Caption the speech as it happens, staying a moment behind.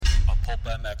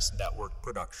Pulp MX Network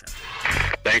production.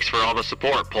 Thanks for all the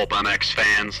support, Pulp MX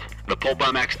fans. The Pulp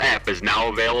MX app is now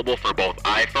available for both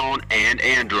iPhone and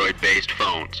Android-based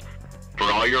phones. For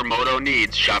all your moto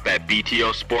needs, shop at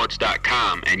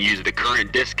Pt.1 and use the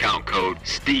current discount code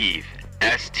STEVE,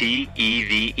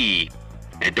 S-T-E-V-E.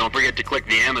 And don't forget to click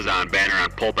the Amazon banner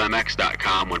on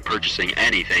PulpMX.com when purchasing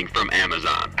anything from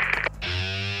Amazon.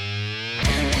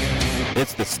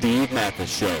 It's the Steve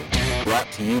Matthes Show, brought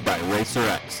to you by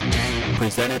RacerX,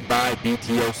 presented by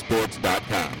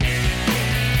BTOsports.com.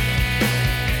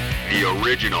 The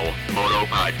original Moto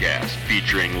Podcast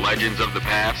featuring legends of the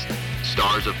past,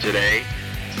 stars of today,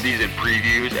 season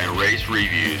previews and race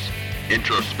reviews,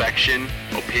 introspection,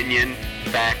 opinion,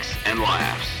 facts, and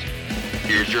laughs.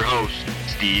 Here's your host,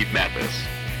 Steve Matthes.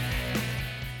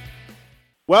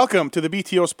 Welcome to the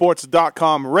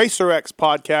BTOsports.com RacerX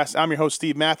podcast. I'm your host,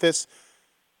 Steve Matthes.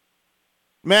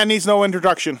 Man needs no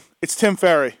introduction. It's Tim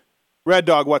Ferry. Red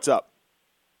Dog, what's up?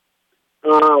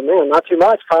 Oh, man, not too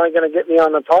much. Probably going to get me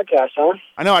on the podcast, huh?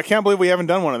 I know. I can't believe we haven't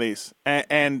done one of these.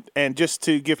 And just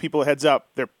to give people a heads up,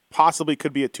 there possibly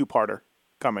could be a two-parter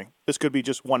coming. This could be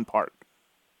just one part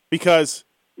because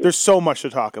there's so much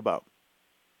to talk about.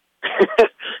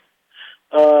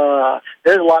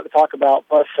 There's a lot to talk about,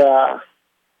 plus,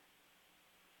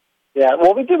 yeah,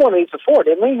 well, we did one of these before,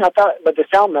 didn't we? I thought, but the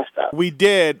sound messed up. We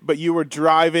did, but you were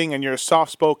driving, and you're a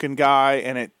soft-spoken guy,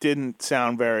 and it didn't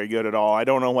sound very good at all. I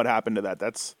don't know what happened to that.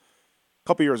 That's a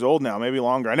couple years old now, maybe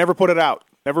longer. I never put it out,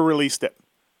 never released it.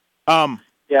 Yeah,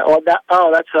 well, that's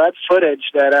footage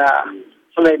that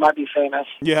somebody might be famous.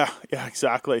 Yeah,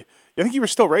 exactly. I think you were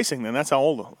still racing then. That's how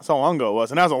long ago it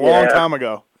was, and that was a long time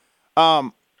ago.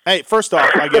 Hey, first off,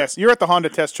 I guess you're at the Honda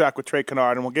test track with Trey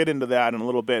Kennard, and we'll get into that in a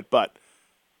little bit. But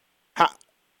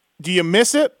do you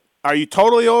miss it? Are you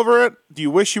totally over it? Do you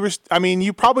wish you were? I mean,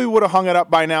 you probably would have hung it up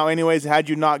by now, anyways, had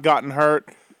you not gotten hurt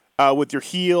with your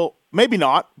heel. Maybe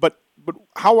not, but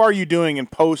how are you doing in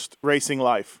post racing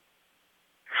life?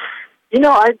 You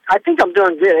know, I think I'm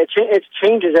doing good. It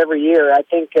changes every year. I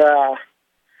think the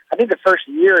first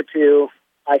year or two,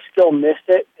 I still missed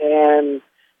it and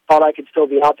thought I could still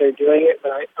be out there doing it,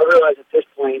 but I realized at this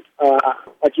point,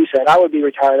 like you said, I would be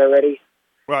retired already.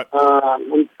 Right.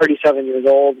 I'm 37 years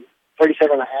old,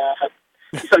 37 and a half.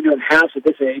 I started doing halves at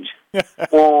this age.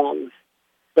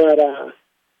 But I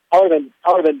would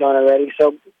have been done already.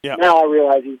 So now I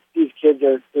realize these kids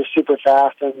are super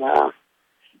fast, and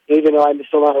even though I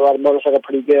still know how to ride a motorcycle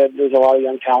pretty good, there's a lot of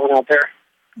young talent out there.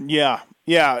 Yeah.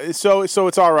 So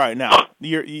it's all right now.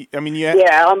 Yeah,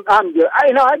 I'm good.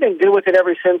 I've been good with it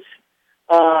ever since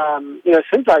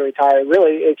since I retired.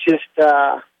 Really, it's just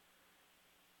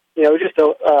just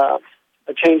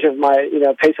a change of my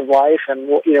pace of life and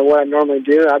what I normally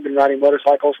do. I've been riding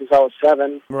motorcycles since I was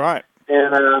 7, right,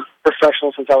 and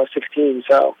professional since I was 16.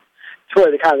 So it's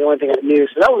really the only thing I knew.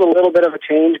 So that was a little bit of a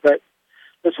change, but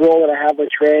this role that I have with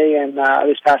Trey and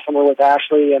this past summer with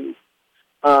Ashley and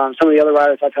some of the other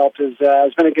riders I've helped has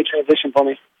been a good transition for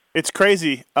me. It's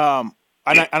crazy. And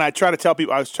I try to tell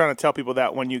people. I was trying to tell people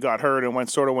that when you got hurt and when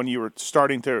you were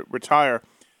starting to retire,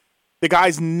 the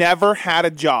guy's never had a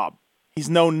job. He's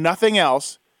known nothing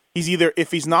else. He's either,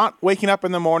 if he's not waking up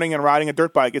in the morning and riding a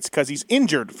dirt bike, it's because he's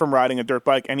injured from riding a dirt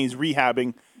bike and he's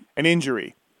rehabbing an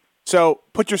injury. So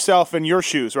put yourself in your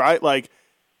shoes, right? Like,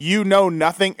 you know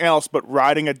nothing else but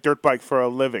riding a dirt bike for a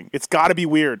living. It's got to be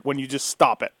weird when you just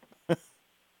stop it.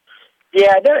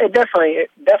 Yeah, it definitely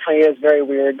is very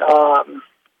weird.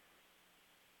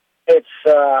 It's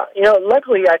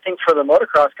luckily I think for the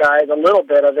motocross guys, a little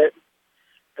bit of it,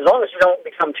 as long as you don't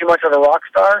become too much of a rock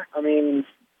star. I mean,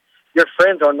 your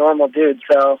friends are normal dudes,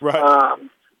 so I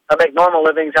make normal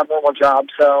livings, have normal jobs,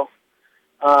 so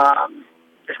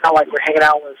it's not like we're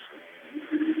not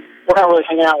really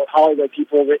hanging out with Hollywood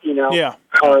people that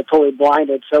are totally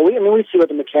blinded. So we see what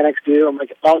the mechanics do. A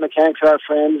lot of mechanics are our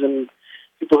friends and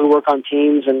people who work on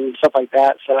teams and stuff like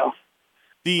that. So,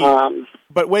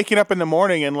 but waking up in the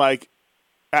morning and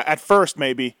at first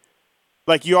maybe,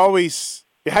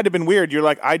 it had to have been weird. You're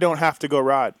like, I don't have to go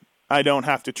ride. I don't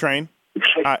have to train.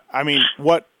 I mean,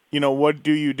 what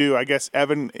do you do? I guess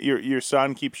Evan, your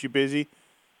son, keeps you busy.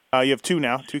 You have 2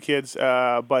 kids.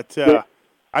 I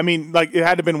mean, it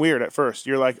had to have been weird at first.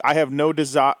 You're like, I have no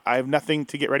desire. I have nothing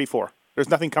to get ready for. There's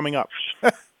nothing coming up.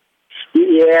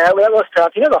 Yeah, that was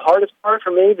tough. The hardest part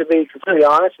for me, to be completely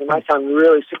honest, it might sound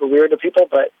really super weird to people,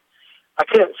 but I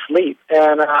couldn't sleep,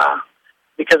 and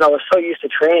because I was so used to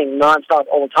training nonstop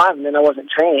all the time, and then I wasn't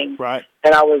training, right?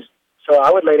 And I would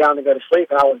lay down to go to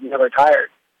sleep, and I was never tired.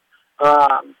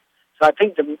 So I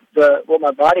think what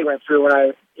my body went through when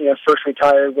I first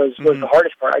retired was the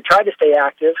hardest part. I tried to stay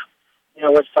active,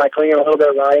 with cycling and a little bit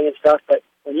of riding and stuff. But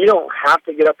when you don't have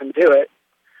to get up and do it,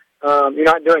 you're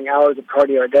not doing hours of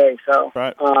cardio a day. So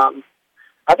right.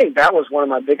 I think that was one of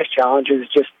my biggest challenges,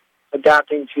 just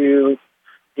adapting to,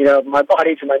 my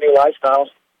body to my new lifestyle.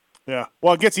 Yeah.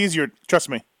 Well, it gets easier. Trust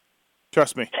me. Well,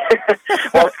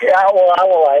 I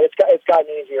will lie. It's gotten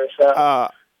easier. So.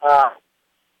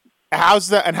 How's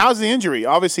the injury?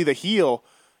 Obviously, the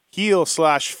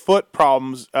heel/foot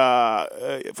problems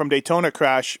from Daytona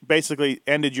crash basically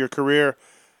ended your career.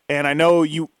 And I know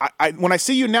you. When I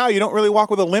see you now, you don't really walk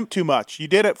with a limp too much. You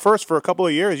did at first for a couple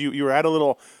of years. You had a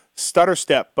little stutter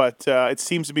step, but it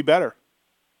seems to be better.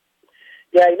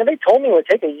 Yeah, they told me it would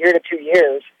take 1 year to 2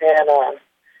 years, and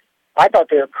I thought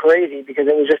they were crazy because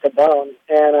it was just a bone.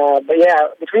 And but yeah,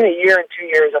 between 1 year and 2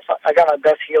 years, I got my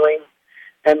best healing,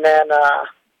 and then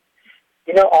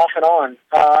off and on.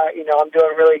 I'm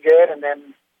doing really good, and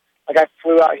then I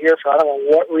flew out here for I don't know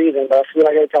what reason, but I flew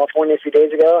out here to California a few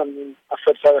days ago, and my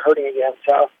foot started hurting again.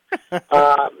 So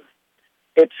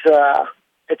it's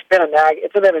been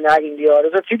a nagging deal.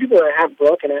 There's a few people that have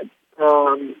broken it,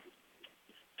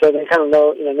 so they kind of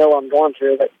know what I'm going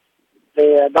through. But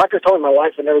the doctor told me my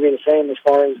life would never be the same as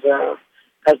far as the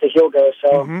heel goes.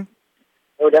 So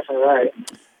they were definitely right.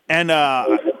 And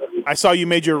I saw you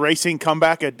made your racing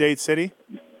comeback at Dade City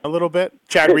a little bit.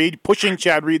 Pushing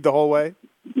Chad Reed the whole way.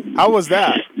 How was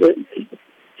that?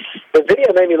 The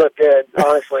video made me look good,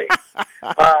 honestly.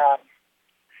 But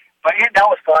yeah, that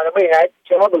was fun. I mean, I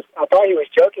thought he was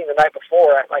joking the night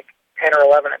before at 10 or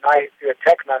 11 at night through a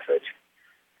text message.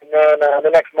 And then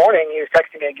the next morning, he was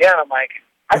texting me again. I'm like,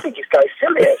 I think this guy's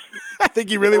serious. I think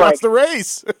he really wants to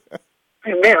race.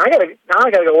 Man, I gotta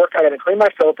go work. I gotta clean my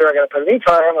filter. I gotta put a new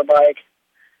tire on my bike.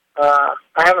 I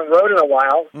haven't rode in a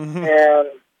while, and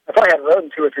I probably hadn't rode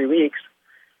in 2 or 3 weeks.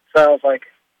 So I was like,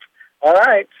 all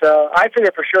right. So I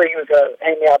figured for sure he was going to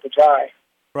hang me out to dry.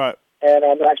 Right. And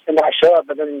then I show up,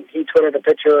 but then he tweeted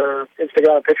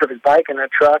Instagram a picture of his bike and a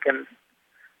truck, and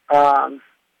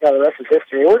the rest is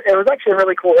history. It was actually a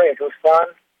really cool race. It was fun.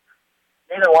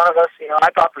 Neither one of us, I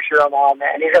thought for sure,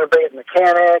 man, he's going to bring his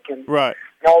mechanic and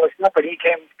all this stuff, but he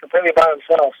came completely by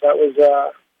himself. So that was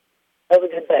a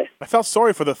good day. I felt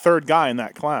sorry for the third guy in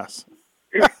that class.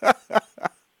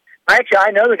 Actually,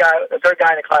 I know the third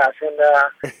guy in the class, and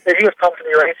he was pumped to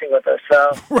be racing with us.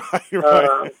 So,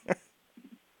 right.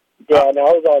 Yeah, no,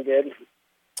 it was all good.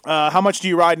 How much do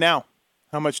you ride now?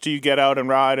 How much do you get out and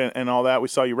ride and all that? We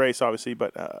saw you race, obviously,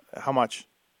 but how much?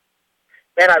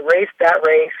 Man, I raced that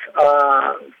race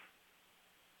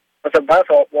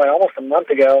almost a month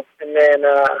ago, and then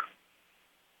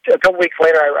a couple weeks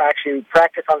later, I actually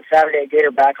practiced on Saturday at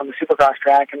Gatorback on the Supercross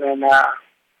track, and then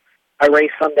I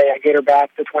raced Sunday at Gatorback,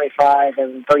 the 25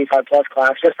 and 35 plus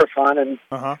class, just for fun. And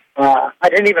I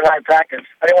didn't even ride practice.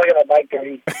 I didn't want to get my bike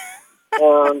dirty.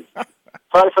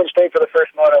 Probably switched straight for the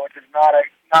first moto, which is not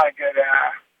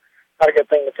a good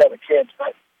thing to tell the kids.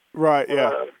 But right,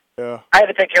 yeah. I had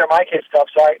to take care of my kids' stuff,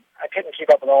 so I couldn't keep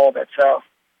up with all of it. So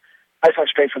I just went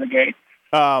straight for the gate.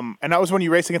 And that was when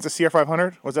you raced against the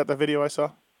CR500? Was that the video I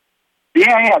saw?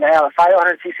 Yeah, the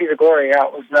 500 cc's of glory. Yeah,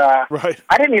 it was. Right.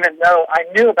 I didn't even know. I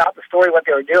knew about the story, what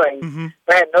they were doing,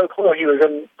 but I had no clue he was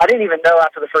in. I didn't even know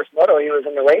after the first moto he was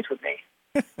in the race with me.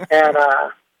 And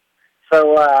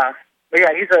but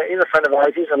yeah, he's a friend of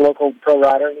ours. He's a local pro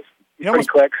rider. He's pretty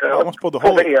quick. So almost pulled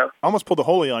the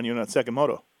Holy on you in that second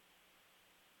moto.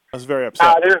 I was very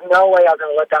upset. There's no way I was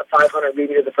going to let that 500 beat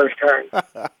me to the first turn.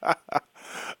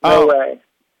 No way.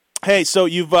 Hey, so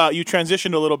you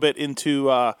transitioned a little bit into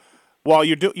while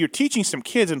you're teaching some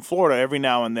kids in Florida every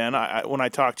now and then. When I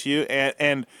talk to you,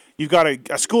 and you've got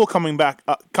a school coming up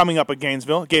at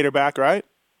Gainesville, Gatorback, right?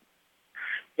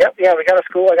 Yep. Yeah, we got a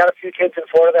school. I got a few kids in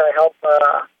Florida that I help,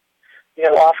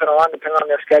 off and on depending on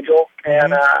their schedule.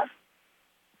 And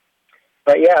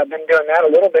but yeah, I've been doing that a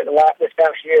little bit this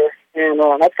past year, and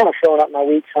that's kind of filling up my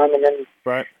week some. And then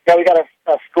we got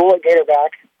a school at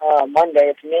Gatorback Monday.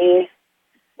 It's me.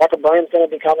 Michael Byrne's going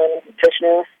to be coming.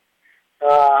 Tishner,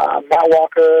 Matt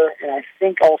Walker, and I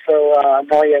think also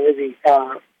Maria Rizzi,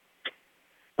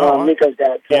 Nico's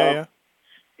dad. So, yeah,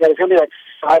 there's going to be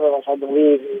 5 of us, I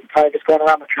believe, and kind of just going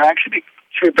around the track. Should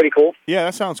be pretty cool. Yeah,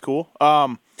 that sounds cool.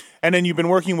 And then you've been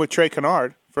working with Trey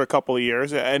Kennard for a couple of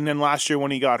years, and then last year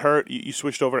when he got hurt, you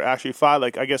switched over to Ashley Fye.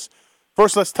 I guess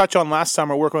first let's touch on last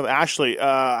summer working with Ashley.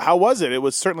 How was it? It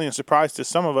was certainly a surprise to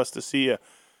some of us to see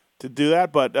to do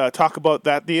that, but talk about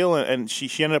that deal, and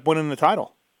she ended up winning the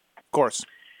title, of course.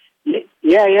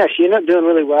 Yeah, she ended up doing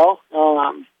really well.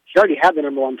 She already had the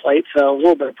number 1 plate, so a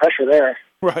little bit of pressure there.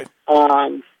 Right.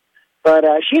 But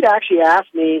she'd actually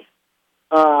asked me,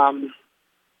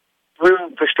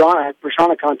 Rue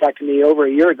Pastrana contacted me over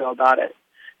a year ago about it,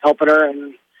 helping her,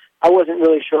 and I wasn't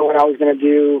really sure what I was going to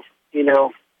do,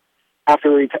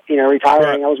 after retiring.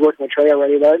 Right. I was working with Trey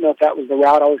already, but I didn't know if that was the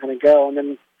route I was going to go. And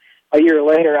then a year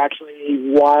later,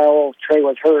 actually, while Trey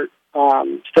was hurt,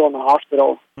 still in the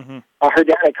hospital, her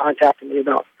dad had contacted me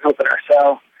about helping her.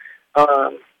 So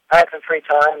I had some free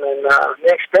time, and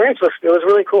the experience was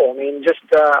really cool. I mean, just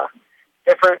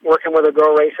different working with a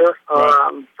girl racer,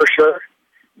 for sure.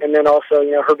 And then also,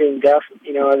 her being deaf,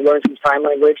 I learned some sign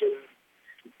language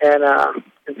and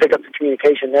pick up the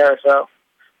communication there. So,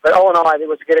 but all in all, I think it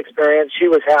was a good experience. She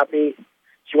was happy.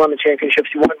 She won the championship.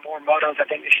 She won more motos, I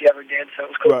think, than she ever did. So it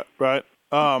was cool. Right.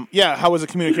 How was the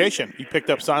communication? You picked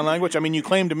up sign language. I mean, you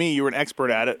claimed to me you were an expert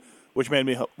at it, which made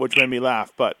me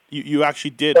laugh. But you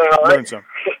actually did learn some.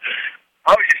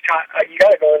 I was just trying. You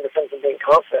got to go into something being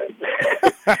confident.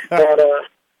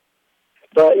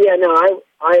 But yeah, no,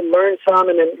 I learned some,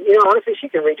 and then honestly, she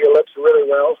can read your lips really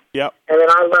well. Yep. And then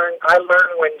I learned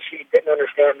when she didn't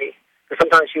understand me, because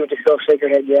sometimes she would just go shake her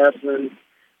head yes, and then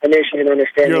I knew she didn't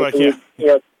understand You're me. like, so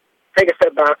yeah. Take a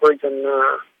step backwards, and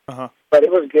but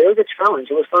it was good. It was a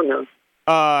challenge. It was fun though.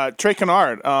 Trey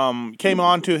Kennard came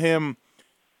on to him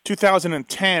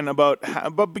 2010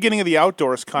 about beginning of the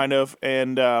outdoors kind of,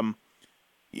 and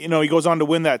he goes on to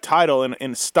win that title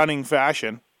in stunning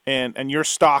fashion. And your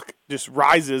stock just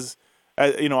rises,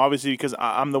 obviously because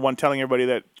I'm the one telling everybody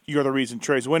that you're the reason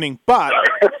Trey's winning. But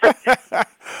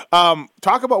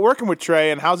talk about working with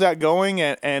Trey and how's that going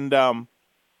and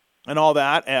all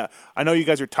that. I know you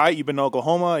guys are tight. You've been to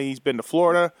Oklahoma. He's been to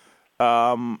Florida,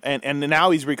 and now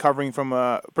he's recovering from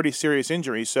a pretty serious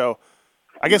injury. So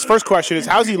I guess first question is,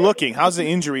 how's he looking? How's the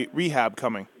injury rehab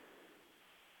coming?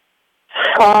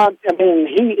 I mean,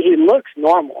 he looks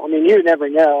normal. I mean, you never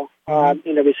know,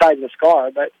 besides the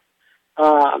scar. But,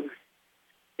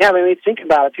 yeah, I mean, think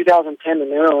about it. 2010 to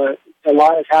now, a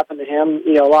lot has happened to him,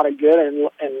 a lot of good and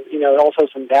also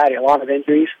some bad, a lot of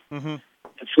injuries.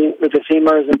 With the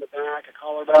femurs in the back, a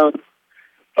collarbone.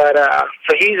 But,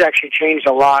 so he's actually changed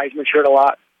a lot. He's matured a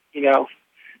lot, in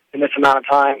this amount of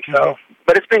time. So,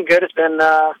 but it's been good. It's been,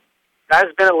 that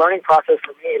has been a learning process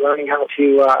for me, learning how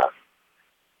to,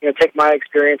 take my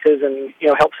experiences and,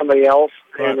 help somebody else.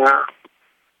 Right. And,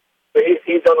 but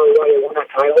he's done really well. He won that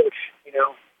title, which,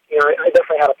 I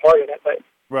definitely had a part in it, but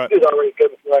he was already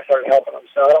good before I started helping him.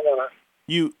 So I don't want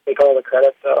to take all the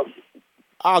credit. So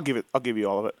I'll give you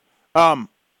all of it.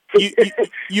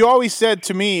 You always said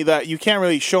to me that you can't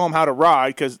really show him how to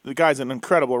ride because the guy's an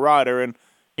incredible rider and,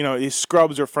 his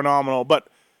scrubs are phenomenal, but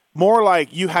more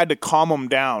like you had to calm him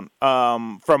down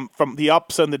from the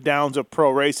ups and the downs of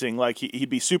pro racing. Like he'd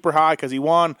be super high because he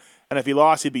won, and if he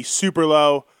lost, he'd be super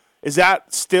low. Is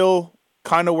that still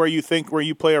kind of where you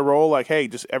play a role? Like, hey,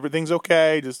 just everything's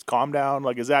okay, just calm down.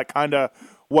 Like, is that kind of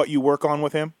what you work on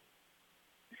with him?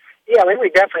 Yeah, I mean,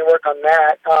 we definitely work on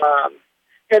that.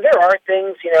 There are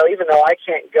things, even though I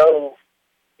can't go,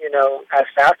 as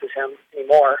fast as him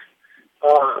anymore.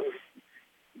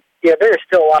 There's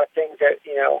still a lot of things that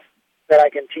that I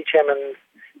can teach him and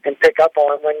pick up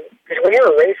on. Because when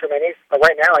you're a racer, man,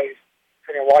 right now he's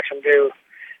going to watch him do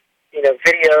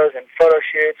videos and photo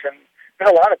shoots, and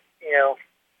there's a lot of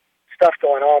stuff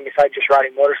going on besides just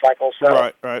riding motorcycles. So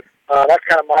right. That's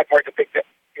kind of my part to pick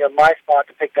my spot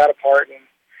to pick that apart and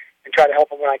try to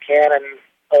help him when I can. And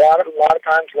a lot of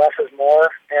times less is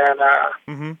more. And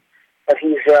but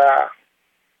he's I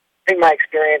think my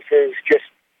experience is just.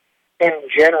 In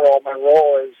general, my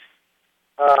role is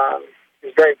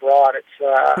very broad. It's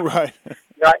right.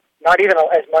 not even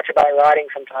as much about riding.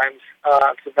 Sometimes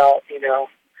it's about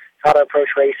how to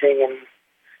approach racing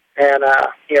and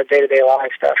day-to-day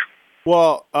life stuff.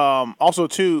 Well, also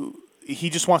too,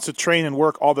 he just wants to train and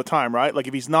work all the time, right? Like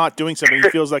if he's not doing something, he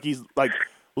feels like he's like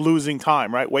losing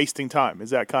time, right? Wasting time.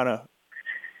 Is that kind of?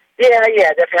 Yeah,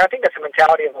 definitely. I think that's the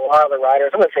mentality of a lot of the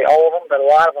riders. I wouldn't say all of them, but a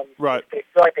lot of them. Right. They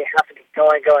feel like they have to be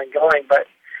going. But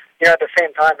at the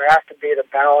same time, there has to be the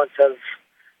balance of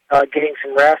getting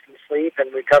some rest and sleep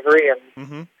and recovery. And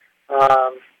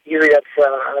usually that's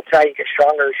how you get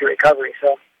stronger is your recovery.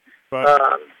 So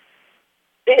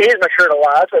he's matured a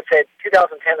lot. That's what I said.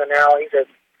 2010 to now, he's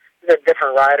a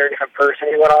different rider, different person.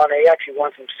 He He actually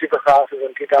won some Supercrosses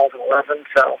in 2011.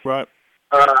 So right.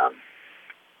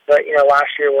 But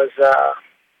last year wasn't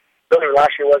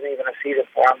even a season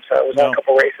for him, so it was only a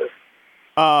couple races.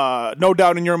 No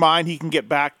doubt in your mind, he can get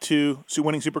back to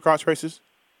winning Supercross races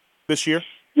this year.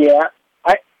 Yeah,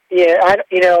 I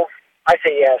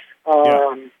say yes.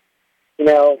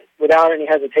 Without any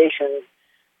hesitation.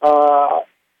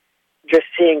 Just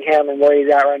seeing him and where he's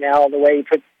at right now, the way he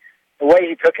put the way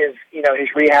he took his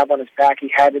rehab on his back, he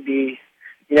had to be,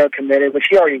 committed, which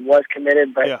he already was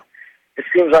committed, but it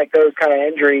seems like those kind of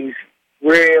injuries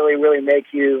really, really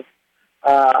make you,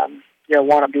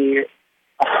 want to be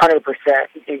 100%.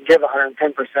 You can give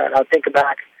 110%. I think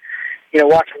back,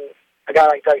 watching a guy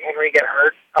like Doug Henry get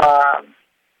hurt,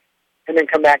 and then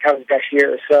come back have his best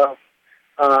year. So,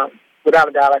 without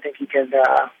a doubt, I think he can.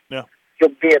 He'll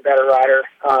be a better rider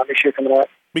this year coming up.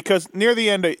 Because near the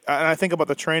end, and I think about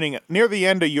the training, near the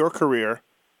end of your career,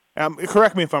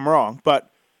 correct me if I'm wrong, but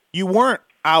you weren't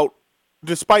out,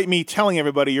 despite me telling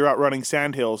everybody you're out running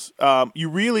sandhills.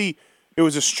 It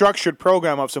was a structured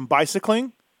program of some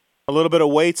bicycling, a little bit of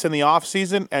weights in the off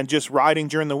season, and just riding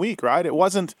during the week, right? It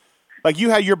wasn't like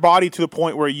you had your body to the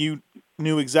point where you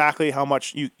knew exactly how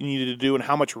much you needed to do and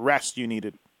how much rest you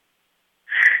needed.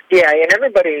 Yeah, and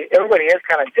everybody is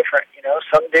kind of different,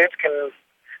 Some dudes can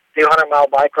do 100-mile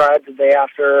bike rides the day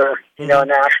after, a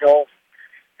national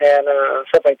and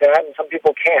stuff like that, and some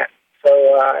people can't. So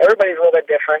everybody's a little bit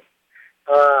different.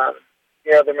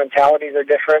 Their mentalities are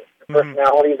different, their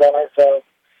personalities on it. So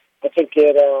I think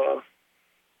if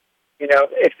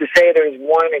to say there's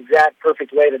one exact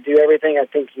perfect way to do everything, I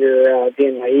think you're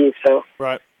being naive. So,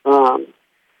 right. You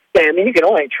can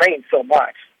only train so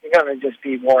much. You're going to just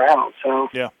be wore out. So,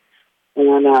 yeah.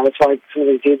 And that's why some of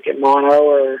these dudes get mono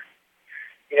or,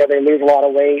 they lose a lot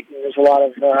of weight. And there's a lot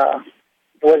of,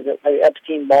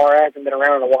 Pt.1 hasn't been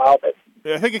around in a while, but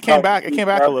I think it came back. It came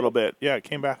back a little bit. Yeah, it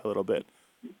came back a little bit.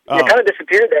 It kind of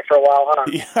disappeared there for a while, huh?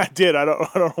 Yeah, I did. I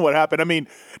don't know what happened. I mean,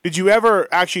 did you ever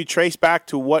actually trace back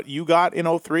to what you got in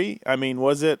 03? I mean,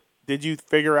 did you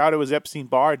figure out it was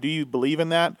Epstein-Barr? Do you believe in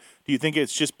that? Do you think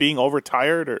it's just being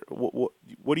overtired, or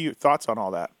what are your thoughts on all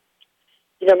that?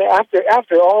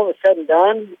 After all is said and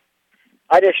done,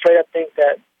 I just straight up think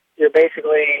that you're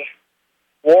basically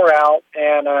wore out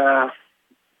and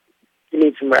you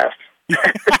need some rest.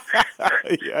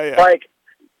 Yeah. Like,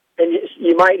 and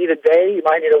you might need a day, you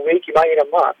might need a week, you might need a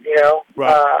month.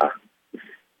 Right.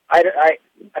 I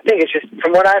think it's just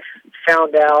from what I've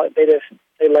found out, they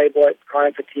label it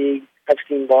chronic fatigue,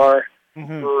 Epstein-Barr.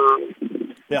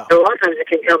 Mm-hmm. Yeah. So a lot of times it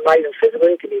can come not even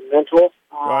physically; it can be mental.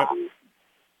 Right.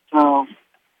 So,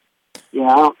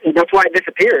 and that's why it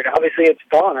disappeared. Obviously, it's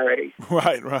gone already.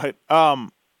 Right. Yeah.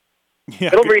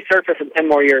 It'll resurface in 10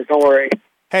 more years. Don't worry.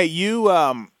 Hey, you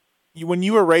when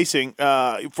you were racing,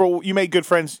 you made good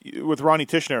friends with Ronnie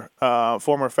Tishner,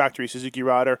 former factory Suzuki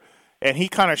rider, and he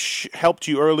kind of helped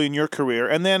you early in your career.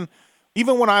 And then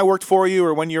even when I worked for you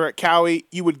or when you're at Cowie,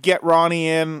 you would get Ronnie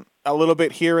in a little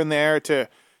bit here and there to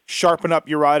sharpen up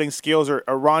your riding skills, or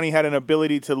Ronnie had an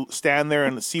ability to stand there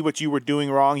and see what you were doing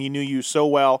wrong. He knew you so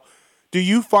well. Do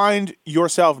you find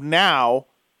yourself now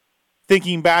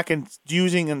thinking back and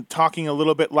using and talking a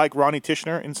little bit like Ronnie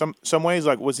Tishner in some ways?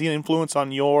 Like, was he an influence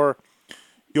on your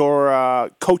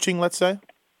coaching, let's say?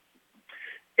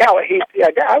 Yeah,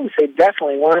 I would say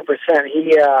definitely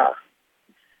 100%.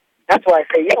 That's why I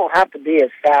say you don't have to be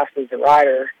as fast as the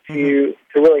rider to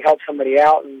really help somebody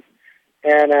out, and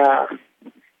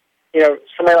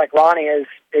somebody like Ronnie is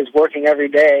working every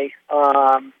day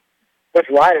with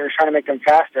riders trying to make them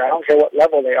faster. I don't care what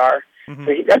level they are. Mm-hmm.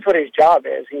 So that's what his job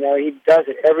is. He does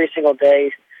it every single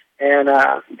day, and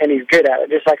he's good at it.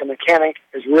 Just like a mechanic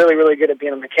is really, really good at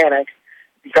being a mechanic.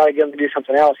 You try to get him to do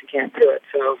something else, he can't do it.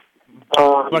 So,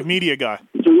 like media guy,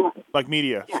 like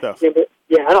media stuff.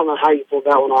 Yeah, I don't know how you pulled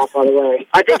that one off. By the way,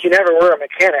 I think you never were a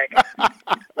mechanic. I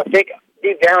think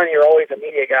deep down you're always a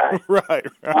media guy. Right.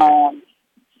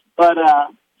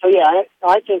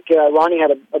 I think Ronnie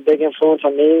had a big influence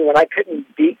on me. When I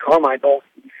couldn't beat Carmichael,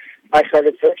 I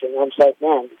started searching. I was like,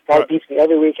 man, this guy beats me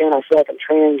every weekend. I feel like I'm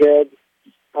training good.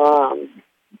 And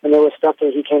there was stuff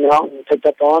that he came out and picked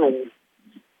up on, and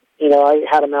I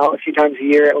had him out a few times a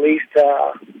year at least.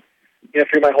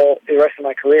 Through the rest of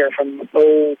my career from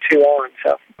 02 on.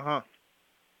 So.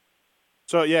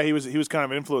 So yeah, he was kind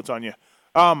of an influence on you.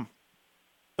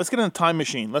 Let's get in a time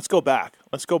machine. Let's go back.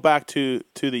 Let's go back to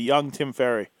the young Tim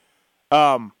Ferry.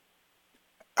 How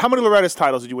many Loretta's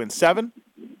titles did you win? 7?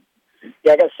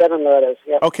 Yeah, I got 7 Loretta's.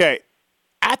 Yep. Okay.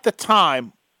 At the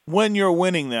time when you're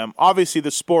winning them, obviously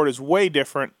the sport is way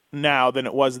different now than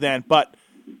it was then. But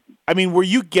I mean, were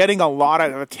you getting a lot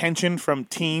of attention from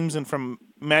teams and from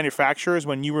manufacturers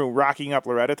when you were racking up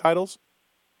Loretta titles?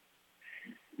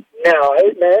 No,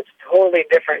 it's totally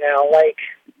different now. Like,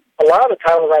 a lot of the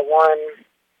titles I won,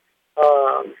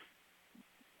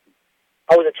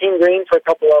 I was a team green for a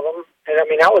couple of them. And, I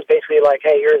mean, that was basically like,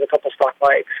 hey, here's a couple stock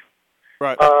bikes.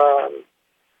 Right.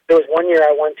 There was one year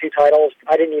I won 2 titles.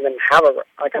 I didn't even have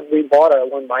we bought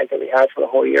one bike that we had for the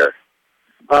whole year.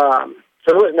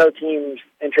 So there was no teams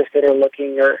interested or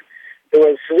looking, or it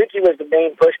was Suzuki was the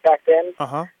main push back then,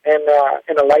 and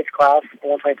in the lights class, the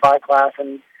 125 class,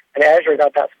 and Azure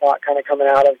got that spot kind of coming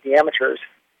out of the amateurs.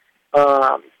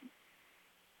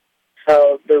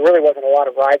 So there really wasn't a lot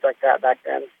of rides like that back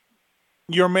then.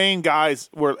 Your main guys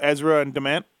were Ezra and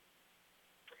Dement?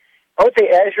 I would say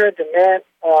Ezra, Dement,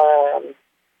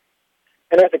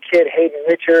 and there's a kid, Hayden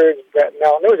Richards, Brett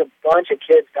Mellon. There was a bunch of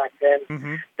kids back then.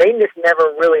 Mm-hmm. They just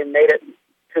never really made it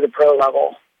to the pro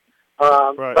level.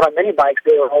 Right. But on mini bikes,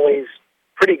 they were always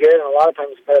pretty good, and a lot of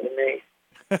times better than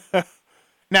me.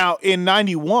 Now, in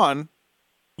 91,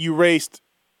 you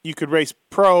could race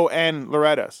pro and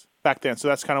Loretta's back then, so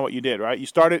that's kind of what you did, right? You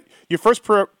started, your first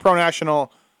pro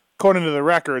national, according to the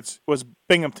records, was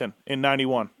Binghamton in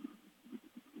 91.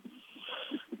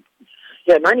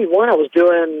 Yeah, 91, I was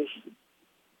doing,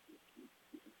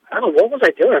 I don't know, what was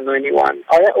I doing in 91?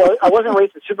 I wasn't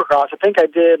racing Supercross. I think I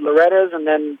did Loretta's and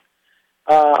then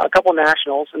a couple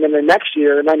nationals, and then the next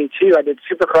year, 92, I did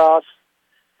Supercross,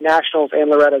 nationals,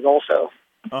 and Loretta's also.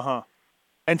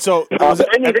 And so I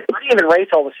didn't even race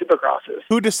all the Supercrosses.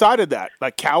 Who decided that?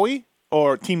 Like Cowie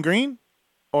or Team Green,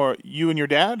 or you and your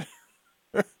dad?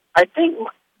 I think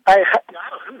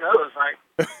who knows? I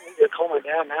need to call my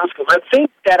dad and ask him. I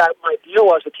think that my deal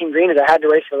was with Team Green is I had to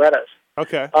race Loretta's.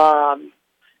 Okay.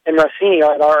 And Rossini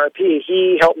at RRP,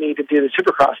 he helped me to do the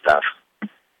Supercross stuff,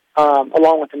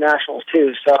 along with the nationals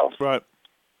too. So right.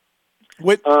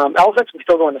 I was actually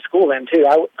still going to school then too.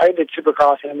 I did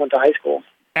Supercross and went to high school.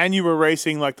 And you were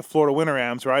racing like the Florida Winter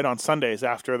Ams, right, on Sundays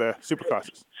after the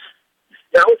Supercrosses.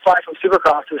 Yeah, I would fly from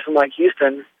Supercrosses from like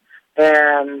Houston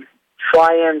and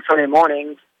fly in Sunday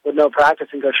morning with no practice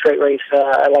and go straight race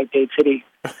at like Dade City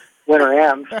Winter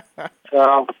Ams.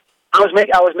 So I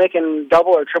was making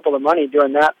double or triple the money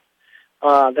doing that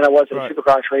than I was at a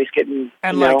Supercross race getting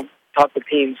top of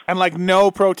teams. And like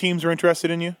no pro teams were interested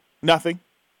in you? Nothing?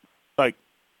 Like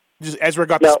just Ezra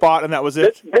got the spot and that was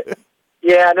it?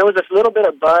 Yeah, and there was this little bit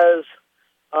of buzz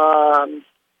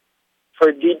for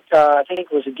I think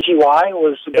it was a DGY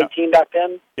was a big team back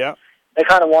then. Yeah, they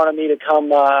kind of wanted me to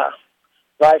come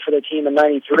ride for their team in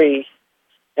 '93,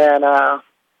 and I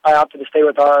opted to stay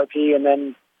with RRP. And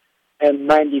then in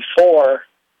 '94,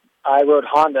 I rode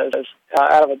Hondas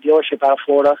out of a dealership out of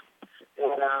Florida,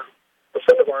 and a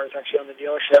friend of ours actually owned the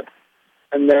dealership.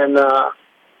 And then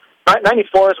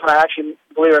 94 is when I actually,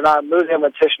 believe it or not, moved in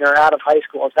with Tishner out of high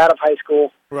school. I was out of high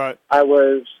school. Right. I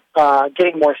was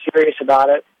getting more serious about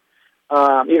it,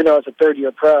 even though I was a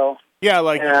third-year pro. Yeah,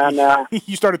 like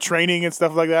you started training and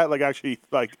stuff like that, like actually,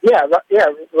 like yeah.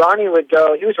 Ronnie would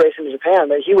go. He was racing in Japan,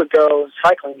 but he would go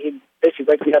cycling. He'd basically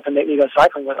wake me up and make me go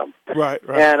cycling with him. Right.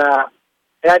 And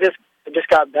I just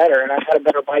got better, and I had a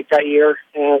better bike that year.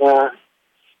 And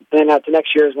then the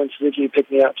next year is when Suzuki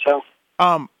picked me up. So,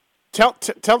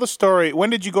 tell the story.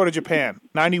 When did you go to Japan?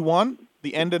 91,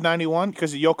 the end of 91,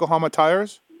 because of Yokohama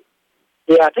tires.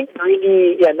 Yeah, I think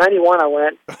 91 I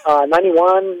went.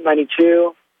 91,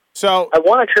 92. So I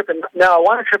won a trip in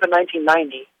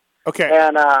 1990. Okay.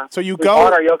 And so you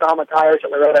bought our Yokohama tires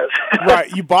at Loretta's. Right.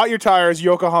 You bought your tires,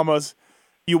 Yokohama's.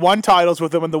 You won titles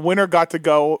with them, and the winner got to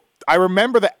go. I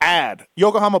remember the ad.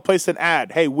 Yokohama placed an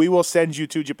ad. Hey, we will send you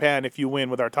to Japan if you win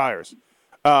with our tires.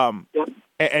 Yep.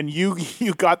 And you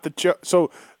got the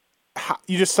so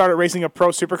you just started racing a pro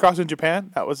supercross in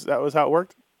Japan. That was how it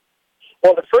worked.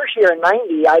 Well, the first year in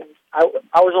 '90, I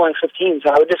was only 15,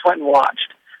 so I just went and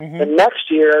watched. Mm-hmm. The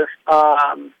next year,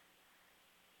 I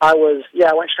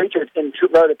went straight to and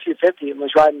rode a 250 and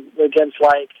was riding against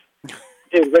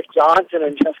Rick Johnson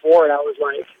and Jeff Ward. I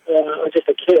was just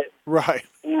a kid, right?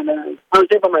 And I was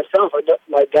there by myself.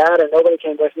 My dad and nobody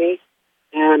came with me,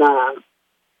 and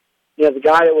the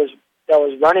guy that was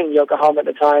running Yokohama at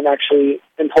the time, actually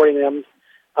importing them,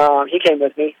 he came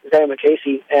with me. His name was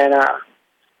Casey, and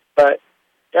but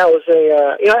that was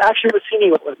actually Rossini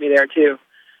went with me there too.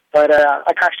 But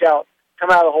I crashed out, come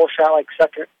out of the whole shot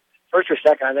first or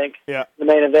second, I think. Yeah. The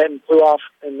main event and flew off,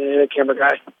 and the camera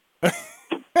guy.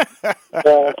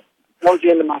 That was the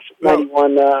end of my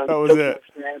 91. That was it.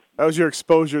 Experience. That was your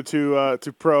exposure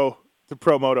to pro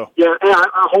moto. Yeah, and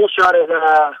I whole shotted.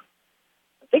 I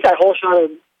think I whole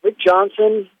shotted Rick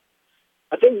Johnson.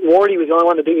 I think Wardy was the only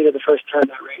one to beat me to the first turn of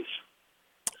that race.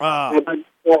 I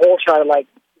whole shotted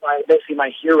basically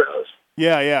my heroes.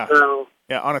 Yeah. So,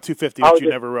 yeah, on a 250 that you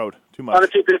never rode too much. On a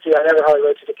 250, I never hardly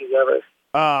rode 250s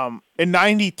ever. In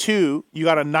 92, you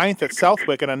got a 9th at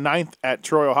Southwick and a 9th at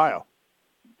Troy, Ohio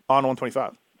on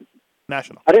 125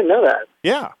 national. I didn't know that.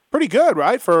 Yeah, pretty good,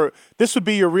 right? This would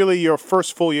be your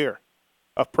first full year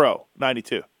of pro,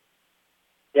 92.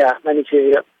 Yeah,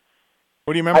 92, yep.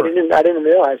 What do you remember? I didn't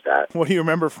realize that. What do you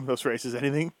remember from those races?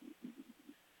 Anything?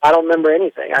 I don't remember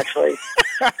anything, actually.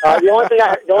 The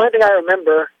only thing I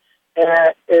remember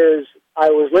is I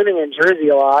was living in Jersey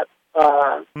a lot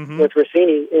with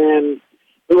Rossini, and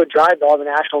we would drive to all the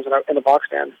nationals in the box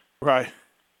stand. Right.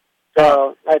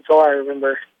 So that's all I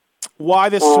remember. Why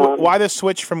the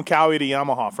switch from Cowie to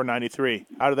Yamaha for '93?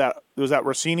 Was that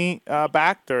Rossini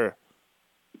backed, or?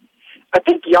 I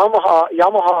think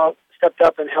Yamaha stepped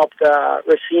up and helped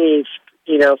Rossini,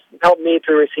 helped me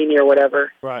through Rossini or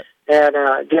whatever. Right. And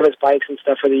give us bikes and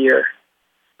stuff for the year.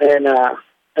 And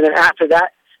then after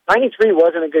that, '93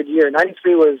 wasn't a good year.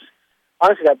 '93 was,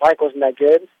 honestly, that bike wasn't that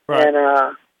good. Right. And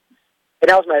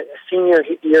that was my senior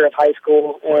year of high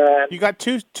school. And you got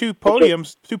two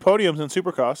podiums in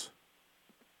Supercross.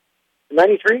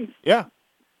 '93? Yeah.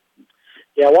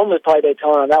 Yeah, one was probably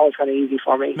Daytona. That was kind of easy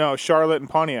for me. No, Charlotte and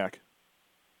Pontiac.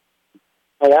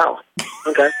 Oh, wow.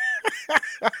 Okay.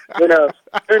 Who knows?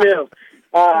 Who knew?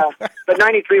 But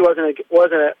 '93 wasn't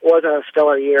a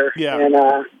stellar year. Yeah. And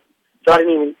so I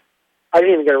didn't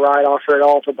even get a ride offer at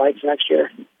all for bikes next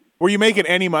year. Were you making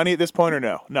any money at this point, or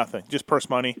no? Nothing, just purse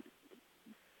money.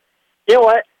 You know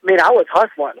what? I mean, I was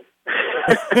hustling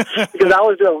because I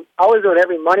was doing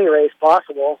every money race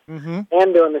possible, and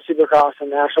doing the Supercross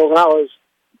and Nationals.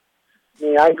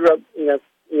 And I grew up,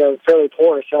 fairly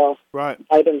poor, so right.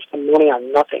 I didn't spend money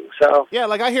on nothing. So yeah,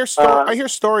 like I hear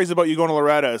stories about you going to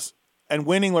Loretta's and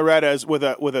winning Loretta's with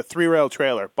a 3-rail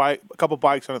trailer, a couple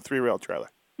bikes on a 3-rail trailer.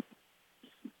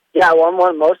 Yeah, I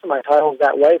won most of my titles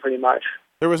that way, pretty much.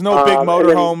 There was no big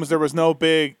motorhomes. There was no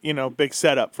big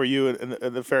setup for you and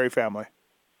the Ferry family.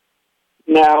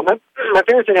 No, my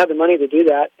parents didn't have the money to do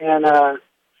that, and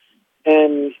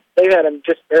they had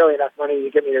just barely enough money to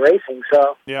get me to racing.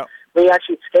 So yeah, we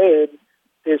actually stayed.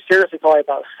 There's seriously probably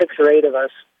about 6 or 8 of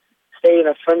us stayed in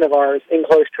a friend of ours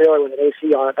enclosed trailer with an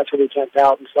AC on it. That's where we camped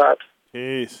out and slept.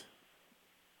 Jeez.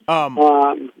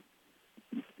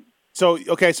 So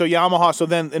Yamaha. So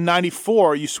then in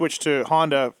 '94 you switched to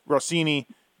Honda. Rossini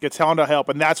gets Honda help,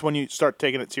 and that's when you start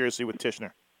taking it seriously with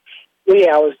Tishner.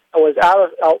 Yeah, I was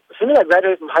out as soon as I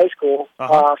graduated from high school.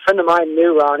 A friend of mine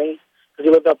knew Ronnie because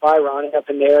he lived up by Ronnie, up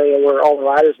in the area where all the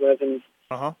riders live, and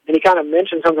he kind of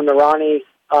mentioned something to Ronnie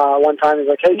one time. He's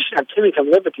like, "Hey, you should have Timmy come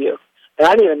live with you." And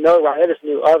I didn't even know Ronnie; I just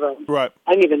knew of him. Right.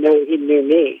 I didn't even know he knew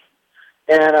me.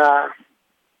 And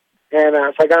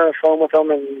so I got on the phone with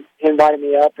him, and he invited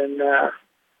me up, and I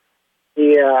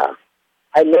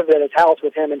lived at his house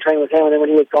with him and trained with him. And then when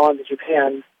he was gone to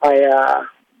Japan, I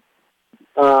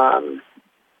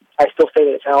still stayed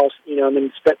at his house, and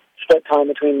then spent time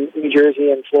between New Jersey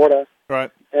and Florida.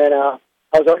 Right. And I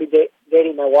was already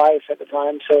dating my wife at the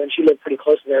time, and she lived pretty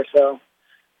close to there, so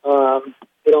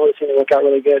it always seemed to work out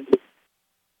really good.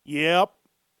 Yep.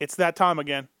 It's that time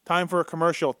again. Time for a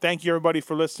commercial. Thank you, everybody,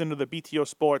 for listening to the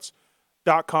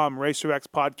BTOsports.com RacerX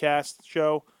podcast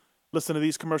show. Listen to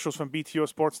these commercials from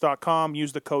BTOsports.com.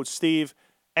 Use the code Steve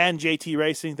and JT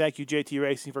Racing. Thank you, JT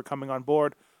Racing, for coming on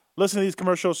board. Listen to these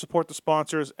commercials, support the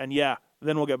sponsors, and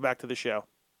then we'll get back to the show.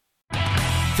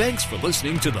 Thanks for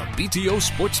listening to the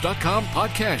BTOsports.com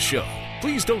podcast show.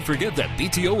 Please don't forget that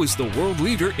BTO is the world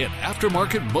leader in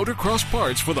aftermarket motocross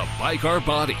parts for the bicar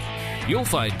body. You'll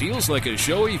find deals like a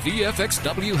Shoei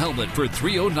VFXW helmet for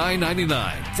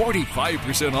 $309.99,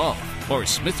 45% off, or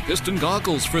Smith Piston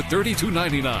goggles for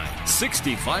 $32.99,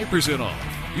 65% off.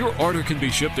 Your order can be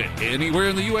shipped to anywhere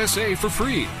in the USA for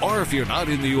free, or if you're not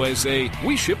in the USA,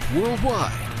 we ship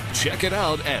worldwide. Check it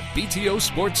out at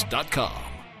BTOsports.com.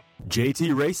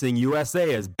 JT Racing USA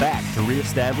is back to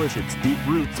reestablish its deep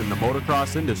roots in the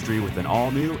motocross industry with an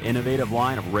all-new, innovative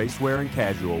line of racewear and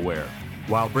casual wear.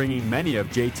 While bringing many of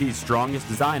JT's strongest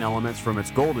design elements from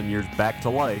its golden years back to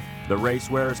life, the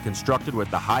racewear is constructed with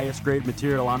the highest grade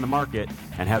material on the market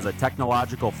and has a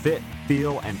technological fit,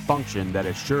 feel, and function that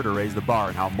is sure to raise the bar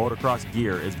in how motocross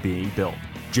gear is being built.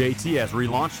 JT has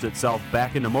relaunched itself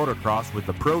back into motocross with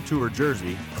the Pro Tour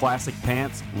jersey, classic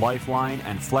pants, lifeline,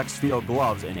 and flex feel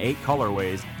gloves in 8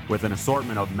 colorways with an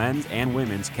assortment of men's and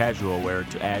women's casual wear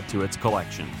to add to its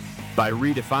collection. By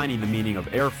redefining the meaning of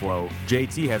airflow,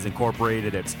 JT has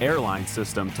incorporated its airline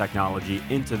system technology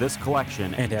into this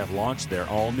collection and have launched their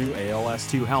all-new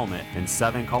ALS2 helmet in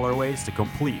 7 colorways to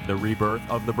complete the rebirth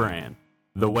of the brand.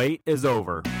 The wait is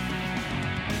over.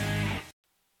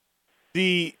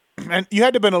 And you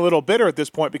had to have been a little bitter at this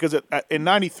point because in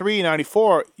 93,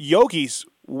 94, Yogi's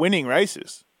winning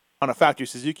races on a factory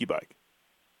Suzuki bike.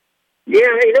 Yeah,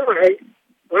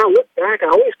 when I look back, I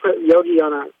always put Yogi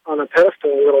on a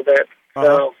pedestal a little bit.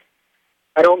 So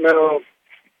I don't know.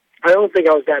 I don't think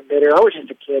I was that bitter. I was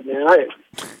just a kid, man.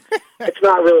 It's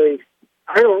not really.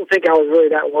 I don't think I was really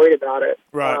that worried about it.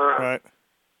 Right, right.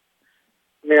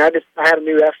 I mean, I had a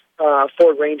new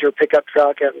Ford Ranger pickup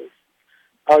truck, and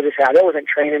I was just happy. I wasn't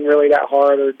training really that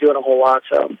hard or doing a whole lot,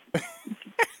 so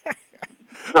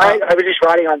I was just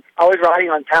riding on. I was riding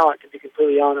on talent, to be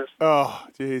completely honest. Oh,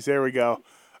 geez, there we go.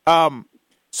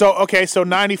 So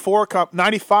 94,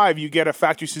 95, you get a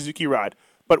factory Suzuki ride.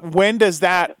 But when does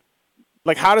that?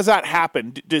 Like, how does that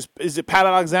happen? Is it Pat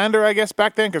Alexander, I guess,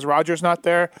 back then, because Roger's not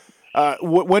there?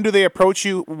 When do they approach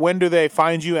you? When do they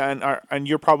find you? And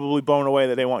you're probably blown away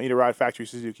that they want you to ride factory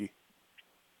Suzuki.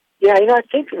 Yeah, I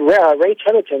think Ray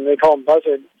Chenaton, they call him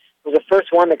Buzzard, was the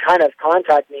first one to kind of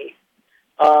contact me.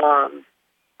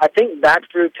 I think back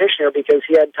through Tishner because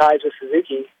he had ties with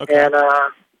Suzuki, okay.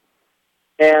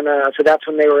 and so that's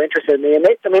when they were interested in me. And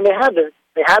they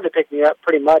had to pick me up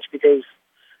pretty much because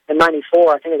in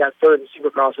 '94 I think I got third in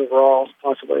Supercross overall,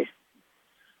 possibly.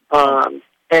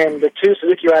 And the two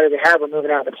Suzuki riders they had were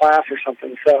moving out of the class or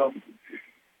something, so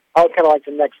I was kind of like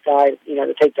the next guy,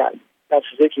 to take that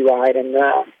Suzuki ride. And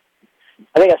I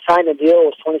think I signed the deal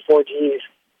with 24 G's.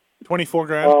 24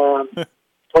 grand?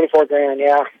 24 grand,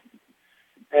 yeah.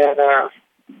 And,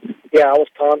 I was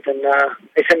pumped, and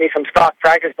they sent me some stock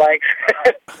practice bikes.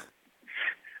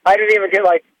 I didn't even get,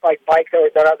 like bikes that were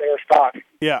done up, they were stock.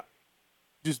 Yeah.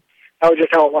 That was just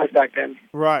how it was back then.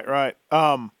 Right.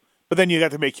 But then you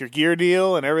got to make your gear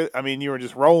deal and everything. I mean, you were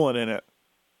just rolling in it.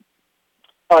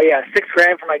 Oh, yeah, $6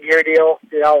 grand for my gear deal.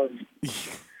 Dude, I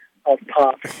was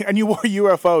pumped. And you wore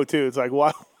UFO, too. It's like,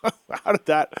 why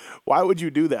would you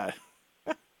do that?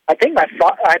 I think I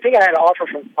had an offer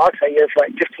from Fox that year for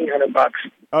like $1,500.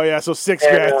 Oh, yeah, so $6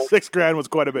 grand. $6 grand was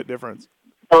quite a bit difference.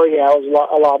 Oh, yeah, it was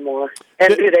a lot more. And,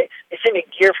 dude, they sent me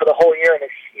gear for the whole year in a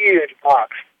huge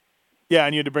box. Yeah,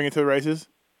 and you had to bring it to the races?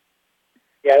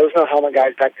 Yeah, there was no helmet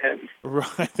guys back then.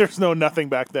 Right, there's nothing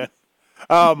back then.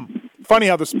 Funny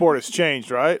how the sport has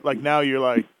changed, right? Like now you're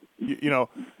like, the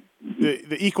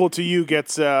equal to you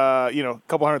gets, a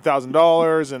couple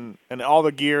 $100,000 and all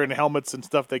the gear and helmets and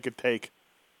stuff they could take.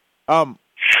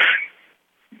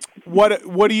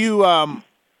 What do you, I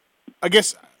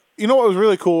guess, what was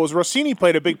really cool was Rossini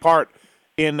played a big part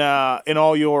in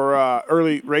all your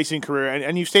early racing career,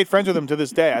 and you stayed friends with him to this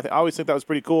day. I always think that was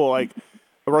pretty cool. Like,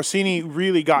 Rossini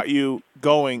really got you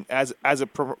going as a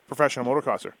professional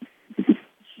motocrosser.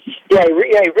 Yeah, he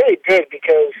really did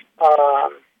because,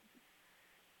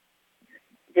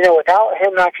 without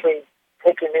him actually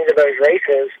taking me to those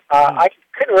races, I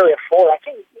couldn't really afford. I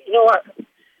think,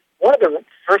 one of the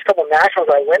first couple of nationals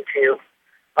I went to,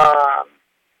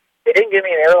 they didn't give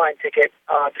me an airline ticket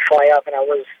to fly up, and I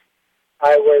was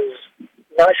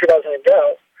not sure I was going to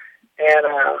go. And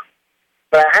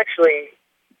but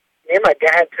me and my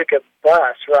dad took a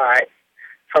bus ride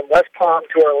from West Palm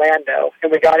to Orlando,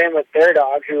 and we got in with Bear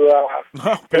Dog, who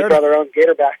his brother owned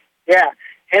Gatorback. Yeah,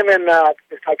 him and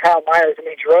this guy Kyle Myers, and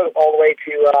we drove all the way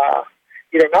to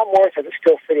either Mount Morris or the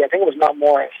Steel City. I think it was Mount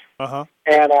Morris. Uh-huh.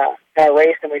 And I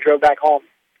raced, and we drove back home.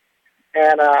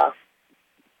 And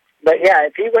but yeah,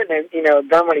 if he wouldn't have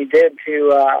done what he did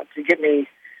to get me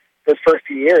those first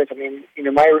few years, I mean,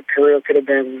 my career could have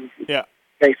been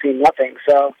basically nothing.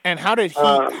 So. And how did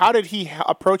he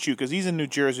approach you? Because he's in New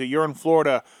Jersey, you're in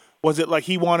Florida. Was it like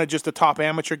he wanted just a top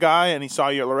amateur guy, and he saw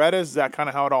you at Loretta's? Is that kind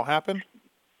of how it all happened?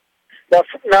 Well,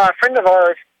 no, a friend of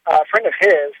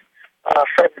his,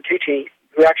 Fred Bertucci,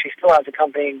 who actually still has a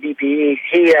company in BPE,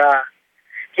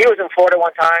 he was in Florida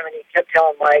one time, and he kept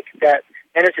telling Mike that,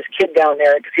 and there's this kid down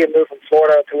there, because he had moved from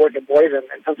Florida to work at Boise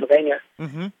in Pennsylvania.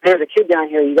 Mm-hmm. There's a kid down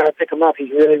here, you got to pick him up.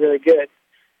 He's really, really good.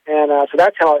 And so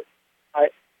that's how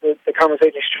the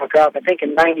conversation struck up. I think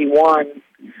in '91,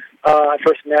 I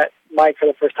first met Mike for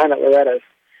the first time at Loretta's,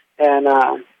 and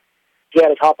he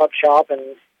had a top-up shop,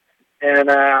 and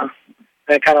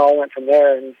it kind of all went from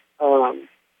there. And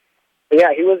but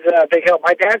yeah, he was a big help.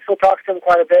 My dad still talks to him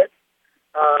quite a bit.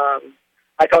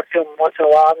 I talk to him once in a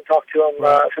while. I haven't talked to him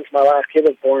since my last kid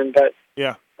was born, but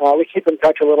yeah, we keep in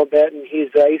touch a little bit. And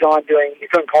he's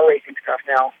doing car racing stuff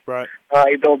now. Right.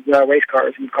 He builds race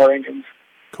cars and car engines.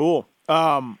 Cool.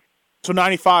 So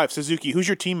 95 Suzuki. Who's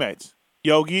your teammates?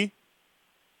 Yogi,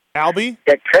 Albie?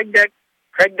 Yeah, Craig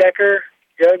Decker,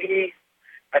 Yogi,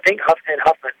 I think Huffman.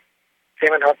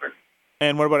 Damon Huffman.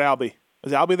 And what about Albie?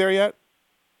 Is Albie there yet?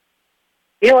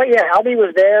 You know what? Yeah, Albie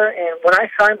was there, and when I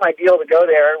signed my deal to go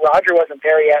there, Roger wasn't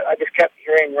there yet. I just kept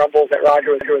hearing rumbles that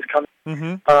Roger was coming.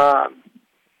 Mm-hmm.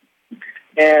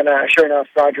 And sure enough,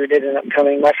 Roger did end up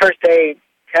coming. My first day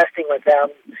testing with them,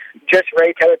 just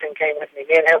Ray Tetherton came with me.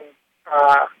 Me and him,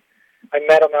 I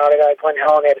met him out at Glen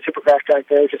Helen. They had a supercross track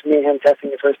there. It was just me and him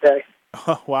testing the first day.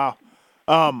 Oh, wow.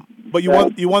 But you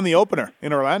won the opener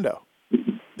in Orlando.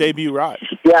 debut ride.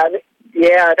 Yeah.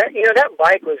 That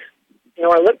bike was,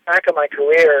 I look back at my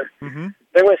career,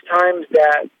 there was times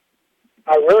that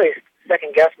I really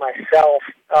second-guessed myself,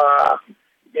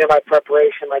 my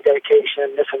preparation, my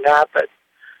dedication, this and that.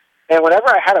 And whenever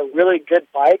I had a really good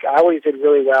bike, I always did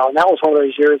really well. And that was one of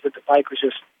those years that the bike was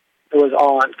it was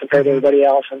on compared to everybody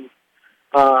else. And,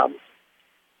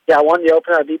 I won the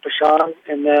opener. I beat Bashan.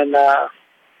 And then I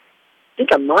think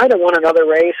I might have won another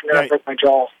race, and then I broke my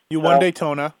jaw. You won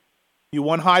Daytona. You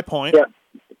won High Point. Yeah.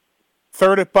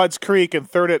 Third at Budds Creek and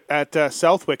third at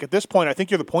Southwick. At this point, I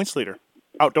think you're the points leader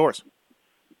outdoors.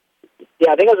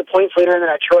 Yeah, I think I was a points leader, and then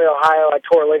at Troy, Ohio, I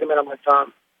tore a ligament on my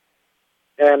thumb.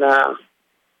 And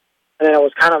then it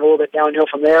was kind of a little bit downhill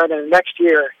from there. And then the next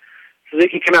year,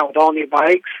 Suzuki came out with all new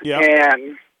bikes,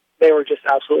 and they were just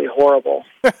absolutely horrible.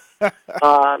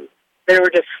 They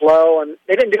were just slow, and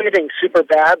they didn't do anything super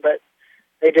bad, but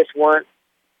they just weren't.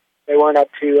 They weren't up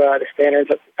to the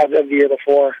standards of the year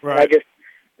before. Right.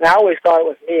 And I always thought it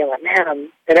was me. I'm like,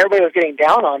 man, and everybody was getting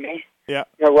down on me. Yeah.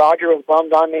 Roger was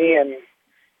bummed on me, and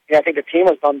I think the team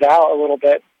was bummed out a little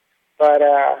bit. But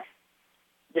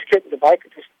just getting the bike,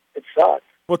 it sucked.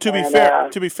 Well, to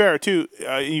be fair, too,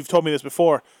 you've told me this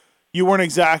before. You weren't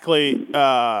exactly,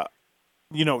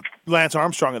 Lance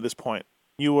Armstrong at this point.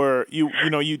 You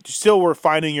still were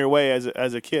finding your way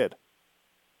as a kid.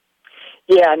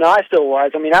 Yeah, no, I still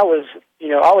was. I mean, I was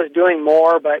doing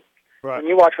more, but when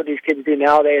you watch what these kids do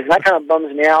nowadays, and that kind of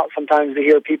bums me out sometimes to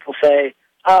hear people say,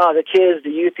 the kids, the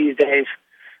youth these days.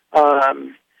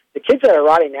 The kids that are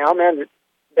riding now, man,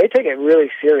 they take it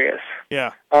really serious.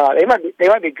 Yeah. They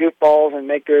might be goofballs and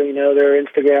make their their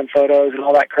Instagram photos and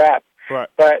all that crap. Right.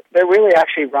 But they're really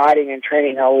actually riding and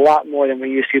training a lot more than we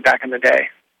used to back in the day.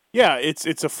 Yeah,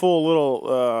 it's a full little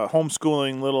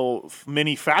homeschooling little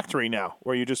mini factory now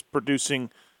where you're just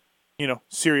producing,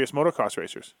 serious motocross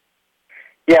racers.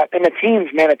 Yeah, and the teams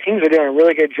are doing a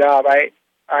really good job. I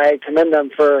commend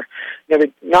them for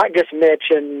not just Mitch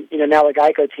and now the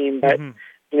Geico team, but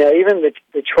even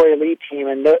the Troy Elite team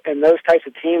and those types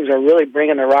of teams are really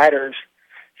bringing the riders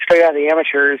straight out of the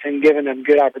amateurs and giving them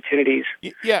good opportunities.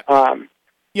 Yeah.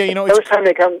 First time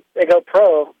they go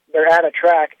pro, they're at a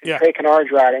track, Trey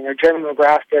Kennard's riding, or Jeremy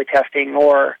McGrath they're testing,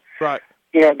 or right.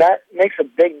 That makes a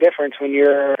big difference when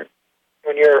you're a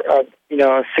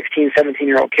 16,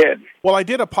 17-year-old kid. Well, I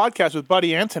did a podcast with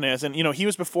Buddy Antonez, and he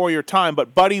was before your time,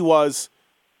 but Buddy was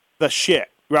the shit,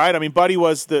 right? I mean, Buddy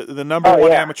was the number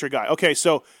one amateur guy. Okay,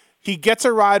 so he gets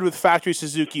a ride with Factory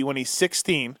Suzuki when he's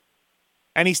 16,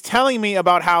 and he's telling me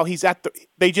about how he's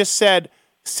they just said,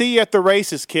 "See you at the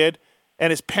races, kid,"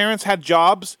 and his parents had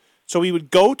jobs, so he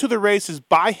would go to the races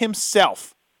by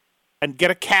himself and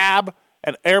get a cab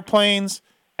and airplanes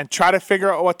and try to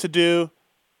figure out what to do.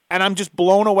 And I'm just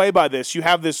blown away by this. You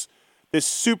have this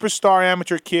superstar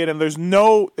amateur kid, and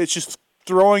it's just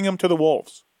throwing him to the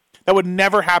wolves. That would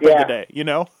never happen today,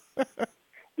 No, I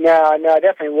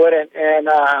definitely wouldn't. And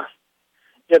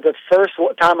the first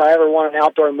time I ever won an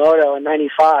outdoor moto in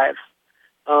 '95,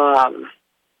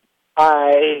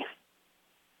 I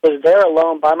was there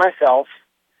alone by myself.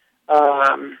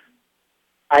 I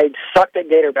sucked at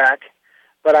Gatorback,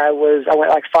 but I went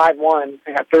like 5-1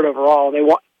 and got third overall.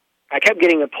 I kept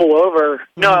getting a pull over.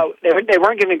 No, they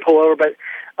weren't giving me pull over, but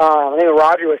I think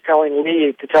Roger was telling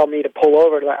Lee to tell me to pull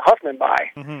over to let Huffman by,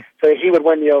 so he would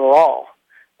win the overall.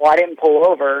 Well, I didn't pull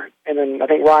over, and then I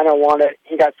think Rhino won it.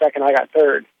 He got second, I got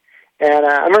third. And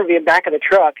I remember being back of the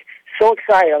truck, so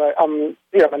excited. I'm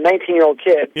a 19-year-old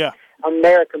kid. Yeah. I'm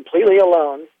there completely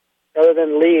alone, other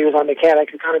than Lee, who was on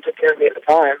mechanic, who kind of took care of me at the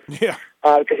time. Yeah.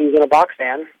 Because he was in a box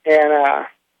van, and I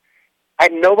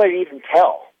had nobody to even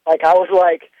tell. Like, I was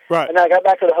like, right. And then I got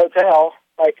back to the hotel,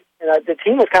 and the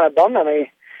team was kind of bummed on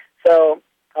me. So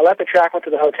I left the track, went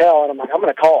to the hotel, and I'm like, I'm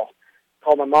going to call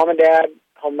my mom and dad,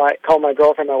 call my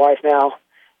girlfriend, my wife now.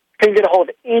 Couldn't get a hold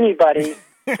of anybody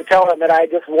to tell them that I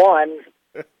just won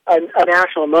a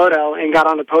national moto and got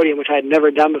on the podium, which I had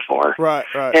never done before. Right.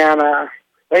 And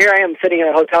here I am sitting in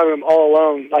a hotel room all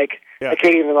alone. I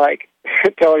can't even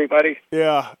tell anybody.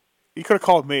 Yeah, you could have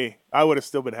called me. I would have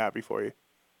still been happy for you.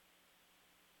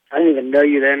 I didn't even know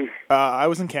you then. I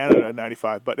was in Canada in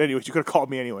 '95, but anyways, you could have called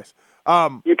me anyways.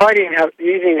 You probably didn't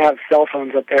even have cell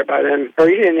phones up there by then, or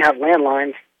you didn't have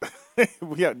landlines.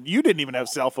 Yeah, you didn't even have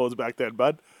cell phones back then,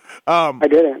 bud. I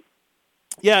didn't.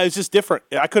 Yeah, it's just different.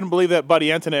 I couldn't believe that Buddy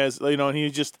Antonez, and he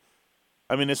just,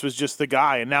 this was just the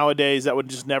guy. And nowadays, that would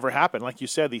just never happen. Like you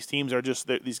said, these guys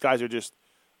are just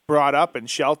brought up and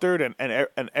sheltered, and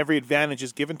every advantage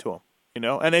is given to them.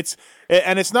 And it's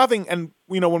nothing. And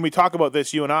when we talk about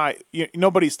this, you and I,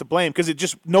 nobody's to blame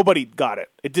because nobody got it.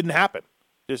 It didn't happen.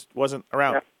 It just wasn't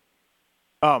around.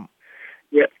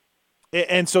 Yeah.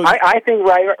 And so I think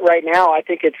right now, I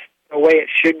think it's the way it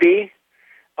should be.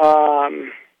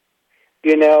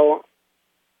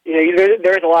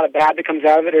 There's a lot of bad that comes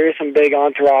out of it. There is some big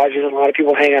entourages and a lot of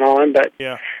people hanging on, but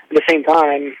at the same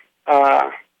time,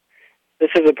 this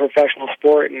is a professional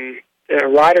sport, and the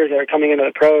riders that are coming into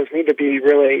the pros need to be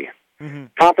really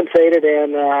compensated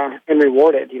and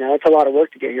rewarded. It's a lot of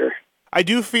work to get here. I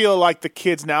do feel like the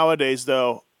kids nowadays,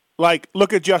 though, like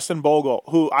look at Justin Bogle,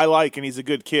 who I like, and he's a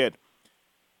good kid.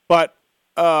 But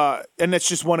and that's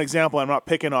just one example. I'm not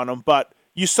picking on him, but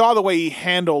you saw the way he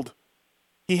handled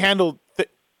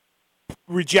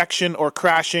rejection or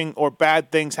crashing or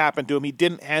bad things happen to him. He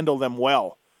didn't handle them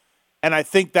well, and I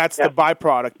think that's the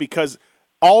byproduct, because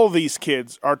all of these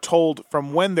kids are told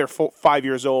from when they're 5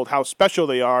 years old how special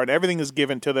they are, and everything is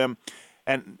given to them.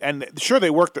 And sure, they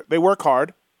work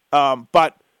hard,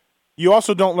 but you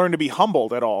also don't learn to be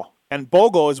humbled at all. And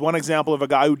Bogle is one example of a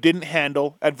guy who didn't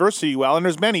handle adversity well, and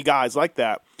there's many guys like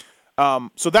that.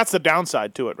 So that's the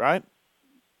downside to it, right?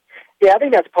 Yeah, I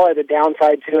think that's probably the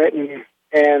downside to it,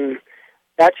 and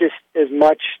that's just as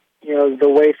much the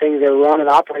way things are run and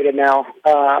operated now.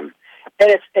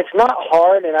 And it's not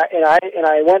hard, and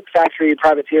I went factory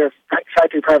privateer,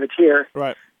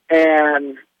 right?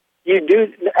 And you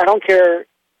do. I don't care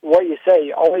what you say.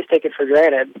 You always take it for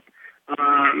granted.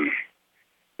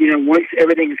 Once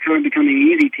everything is kind of becoming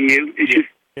easy to you, it's just.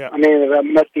 Yeah. I mean, that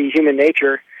must be human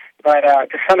nature, but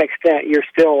to some extent, you're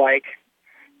still like.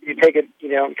 You take it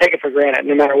for granted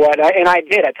no matter what. And I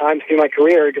did at times through my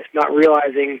career, just not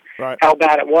realizing how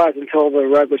bad it was until the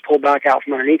rug was pulled back out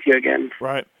from underneath you again.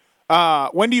 Right.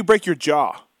 When do you break your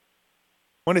jaw?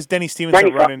 When does Denny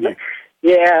Stevenson run into you?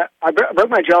 Yeah, I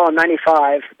broke my jaw in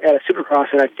 95 at a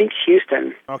Supercross in, I think,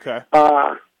 Houston. Okay.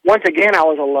 Once again, I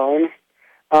was alone.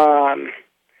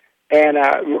 And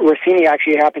Rossini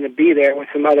actually happened to be there with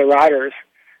some other riders.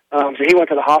 So he went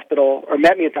to the hospital, or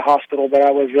met me at the hospital, but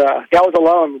I was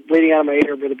alone, bleeding out of my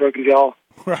ear with a broken jaw.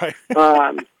 Right.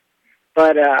 I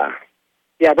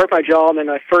broke my jaw, and then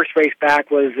my first race back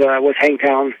was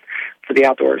Hangtown for the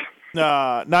outdoors.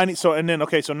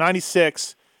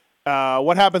 96.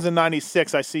 What happens in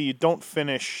 96? I see you don't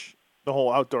finish the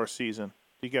whole outdoor season.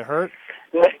 Do you get hurt?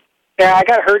 Yeah, I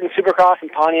got hurt in Supercross in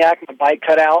Pontiac. My bike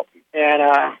cut out, and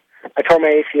I tore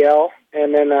my ACL,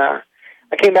 and then I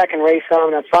came back and raced some,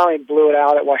 and I finally blew it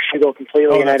out at Washougal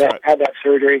completely, and I had that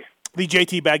surgery. The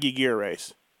JT Baggy Gear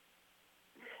race.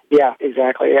 Yeah,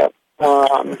 exactly, yeah.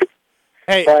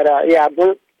 Hey. But,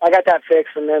 I got that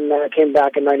fixed, and then I came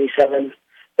back in 97.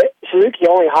 But Suzuki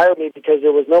only hired me because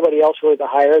there was nobody else really to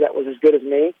hire that was as good as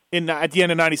me. At the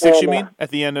end of 96, you mean? At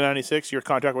the end of 96, your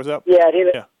contract was up? Yeah, at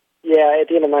the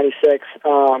end of 96.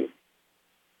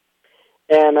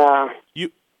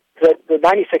 The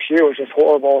 96 year was just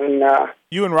horrible, and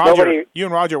you and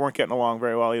Roger weren't getting along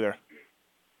very well either.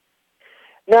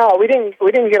 No, we didn't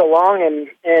get along,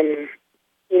 and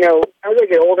as I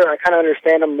get older, I kind of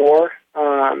understand him more.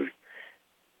 But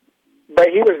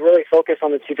he was really focused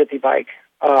on the 250 bike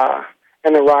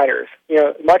and the riders.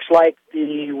 Much like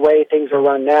the way things are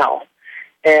run now,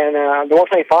 and the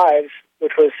 125s,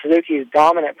 which was Suzuki's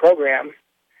dominant program,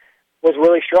 was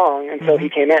really strong, and so he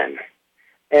came in.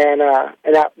 And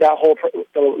that whole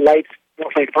the lights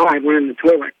 125 went in the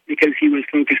toilet because he was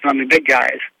focused on the big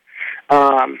guys.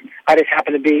 I just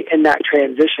happened to be in that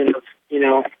transition of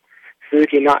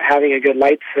Suzuki not having a good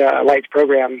lights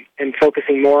program and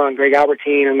focusing more on Greg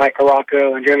Albertine and Mike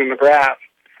Caracco and Jeremy McGrath.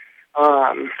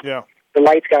 The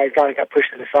lights guys got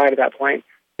pushed to the side at that point.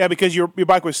 Yeah, because your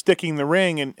bike was sticking the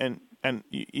ring, and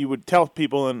you would tell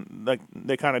people, and like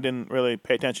they kind of didn't really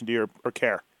pay attention to you or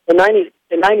care. In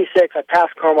 96, I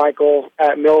passed Carmichael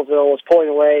at Millville, was pulling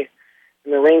away,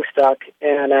 and the ring stuck.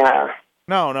 And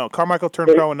No, Carmichael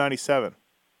turned pro in 97.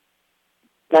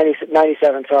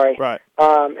 97, sorry. Right. So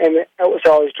I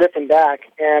was drifting back,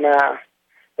 and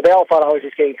they all thought I was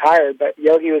just getting tired, but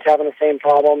Yogi was having the same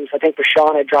problems. I think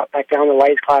Bashan had dropped back down the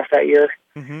lights class that year.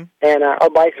 Mm-hmm. And our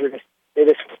bikes were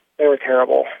they were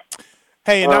terrible.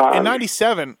 Hey, in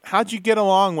 97, how'd you get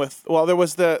along with,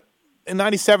 in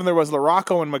 97 there was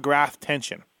LaRocco and McGrath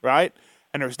tension, right?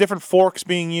 And there was different forks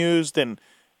being used, and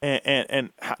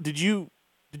did you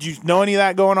know any of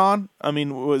that going on? I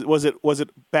mean, was it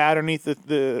bad underneath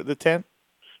the tent?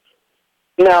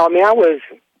 No, I mean I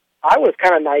was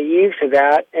kind of naive to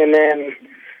that, and then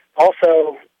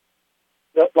also,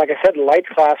 like I said, the lights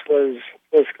class was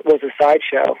a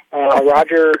sideshow.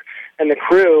 Roger and the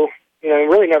crew,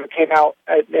 really never came out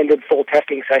and did full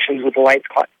testing sessions with the lights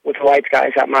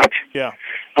guys that much. Yeah.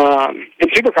 In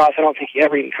Supercross, I don't think he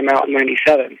ever even come out in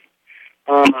 97.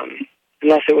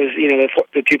 unless it was,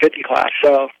 the 250 class.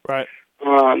 So right.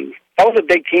 That was a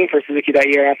big team for Suzuki that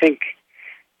year. I think,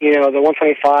 the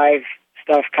 125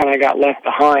 stuff kind of got left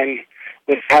behind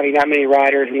with having that many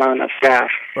riders and not enough staff.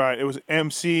 Right. It was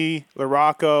MC,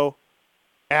 Larocco,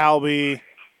 Albie,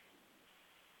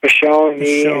 Michonne,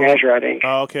 me, and Ezra, I think.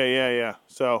 Oh, okay, yeah.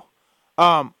 So,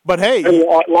 but hey, a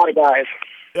lot of guys.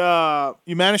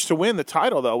 You managed to win the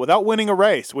title though without winning a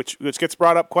race, which gets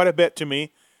brought up quite a bit to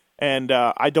me, and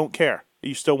I don't care.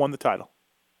 You still won the title.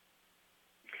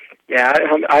 Yeah,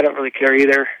 I don't really care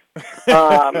either.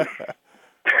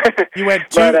 You went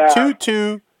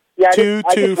 2-2-2,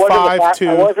 2-2-5-2.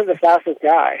 I wasn't the fastest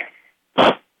guy.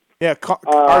 Yeah,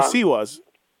 RC was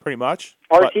pretty much.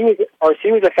 RC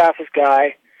was the fastest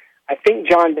guy. I think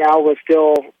John Dow was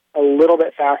still a little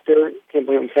bit faster. Can't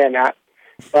believe I'm saying that,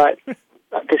 but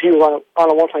because he was on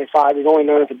a 125, he's only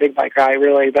known as a big bike guy,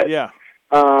 really. But yeah,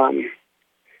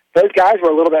 those guys were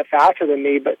a little bit faster than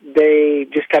me, but they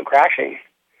just kept crashing,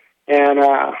 and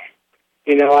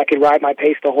I could ride my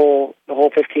pace the whole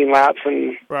 15 laps,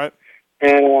 and right.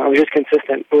 And I was just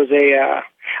consistent. It was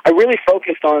I really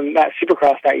focused on that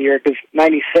Supercross that year because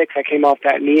 '96 I came off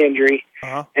that knee injury,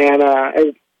 and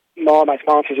all my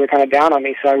sponsors were kind of down on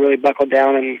me, so I really buckled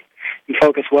down and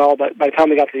focused well. But by the time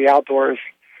we got to the outdoors,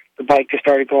 the bike just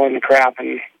started going to crap,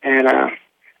 and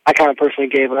I kind of personally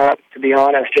gave up, to be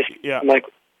honest. Just like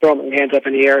throwing my hands up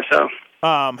in the air. So,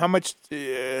 how much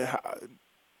did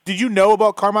you know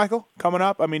about Carmichael coming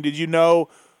up? I mean, did you know?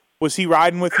 Was he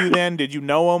riding with you then? Did you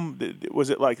know him? Was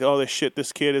it like, oh,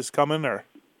 this kid is coming, or?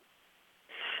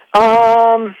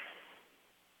 No,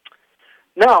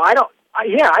 I don't.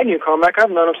 I knew Carmack. I've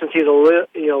known him since he was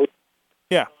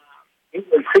Yeah. He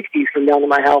was 60s from down to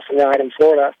my house and right in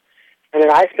Florida, and then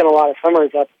I spent a lot of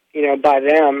summers up, by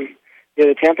them,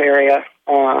 the Tampa area,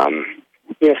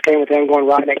 staying with them, going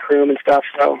riding at Croom and stuff.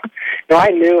 So, I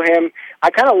knew him.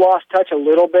 I kind of lost touch a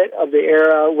little bit of the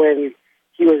era when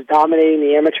he was dominating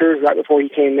the amateurs right before he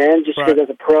came in, just because as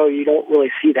a pro, you don't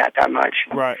really see that much.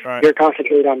 Right. You're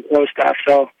concentrated on pro stuff.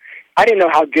 So I didn't know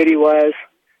how good he was.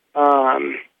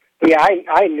 Yeah,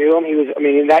 I knew him. He was,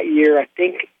 in that year, I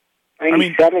think,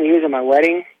 97, he was at my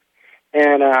wedding.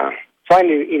 And so I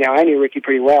knew Ricky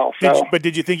pretty well. So, but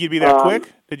did you think he'd be that quick?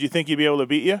 Did you think he'd be able to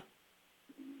beat you?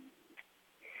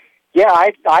 Yeah,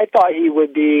 I thought he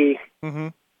would be. Mm-hmm.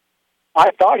 I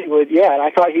thought he would, and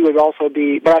I thought he would also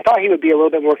be, but I thought he would be a little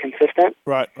bit more consistent.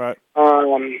 Right. But, that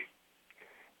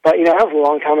was a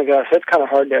long time ago, so it's kind of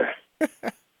hard to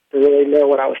really know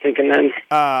what I was thinking then.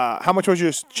 How much was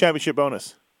your championship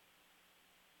bonus?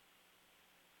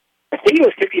 I think it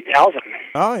was $50,000.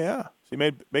 Oh, yeah. So you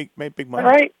made big money.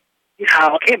 All right.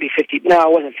 No, it can't be 50. No,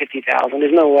 it wasn't 50,000.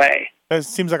 There's no way. That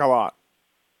seems like a lot.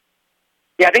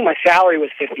 Yeah, I think my salary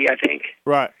was 50, I think.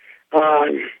 Right.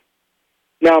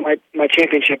 No, my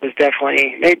championship was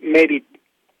definitely maybe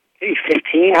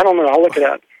 15. I don't know. I'll look it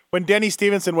up. When Denny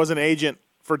Stevenson was an agent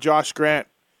for Josh Grant,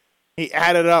 he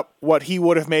added up what he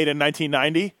would have made in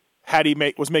 1990 had he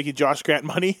was making Josh Grant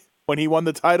money when he won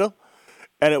the title,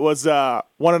 and it was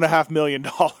 $1.5 million.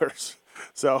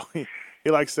 So he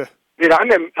likes to. Dude,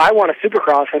 I won a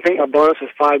Supercross. I think my bonus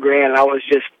was $5,000, and I was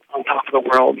just on top of the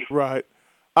world. Right.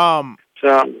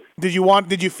 So did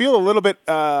you feel a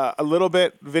little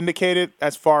bit vindicated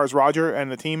as far as Roger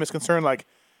and the team is concerned? Like,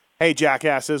 hey,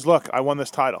 jackasses, look, I won this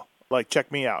title. Like,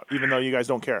 check me out, even though you guys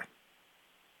don't care.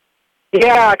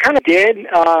 Yeah, I kind of did.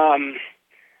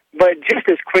 But just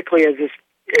as quickly as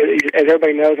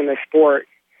everybody knows in this sport,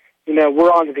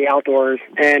 we're on to the outdoors,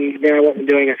 and then I wasn't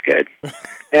doing as good.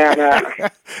 And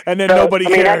and then nobody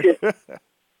cared.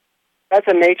 That's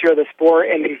the nature of the sport,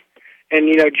 and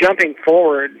jumping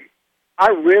forward,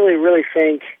 I really, really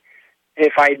think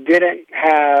if I didn't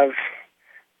have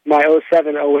my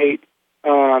 07, 08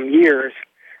 years,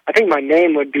 I think my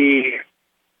name would be,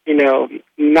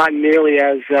 not nearly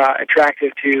as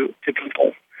attractive to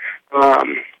people.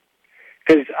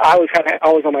 Because I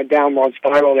was on my downward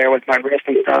spiral there with my wrist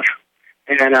and stuff.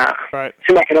 And right. It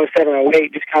seemed like in 07,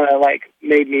 08 just kind of like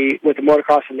made me, with the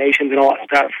Motocross of Nations and all that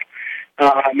stuff,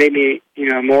 made me,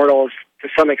 immortal to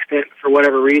some extent for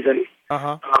whatever reason.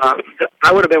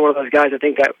 I would have been one of those guys, I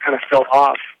think, that kind of fell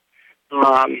off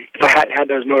if I hadn't had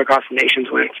those Motocross of Nations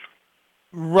wins.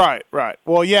 Right.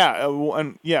 Well, yeah,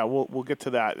 we'll get to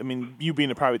that. I mean, you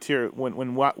being a privateer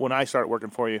when I started working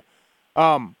for you,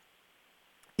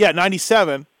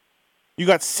 97, you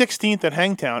got 16th at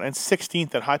Hangtown and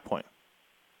 16th at High Point.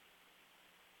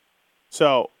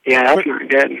 So yeah, that's not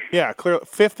good. Yeah, clear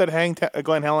 5th at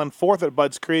Glen Helen, 4th at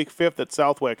Budds Creek, 5th at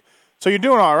Southwick. So you're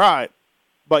doing all right,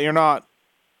 but you're not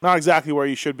exactly where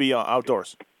you should be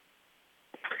outdoors.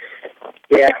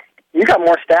 Yeah, You got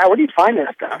more stat. Where do you find this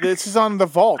stuff? This is on the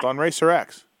Vault on Racer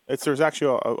X. There's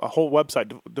actually a whole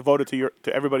website devoted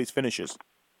to everybody's finishes.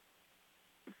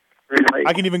 Really?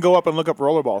 I can even go up and look up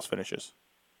rollerballs finishes.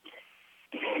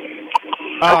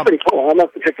 That's pretty cool. I'll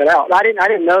have to check that out. I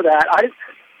didn't know that.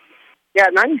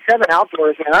 97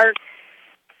 outdoors, man.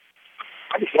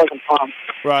 I just wasn't pumped.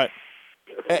 Right.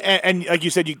 And like you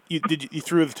said, you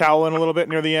threw the towel in a little bit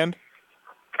near the end?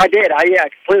 I did.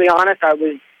 Completely honest, I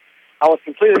was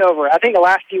completely over it. I think the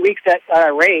last few weeks that I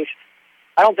raced,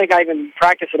 I don't think I even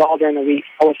practiced at all during the week.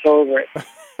 I was so over it.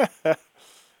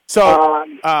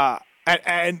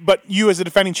 But you as a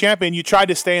defending champion, you tried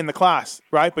to stay in the class,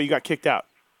 right? But you got kicked out.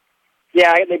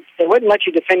 Yeah, they wouldn't let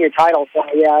you defend your title, so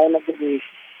I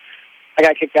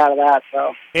got kicked out of that.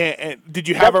 So. And did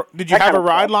you have a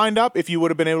ride lined up if you would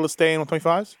have been able to stay in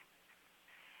 125s?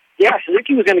 Yeah,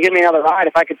 Suzuki was going to give me another ride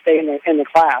if I could stay in the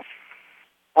class.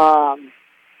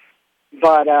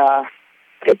 But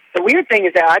the weird thing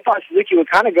is that I thought Suzuki would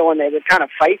kind of go in there to kind of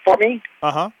fight for me.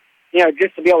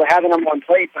 Just to be able to have the number one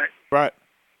plate, but right.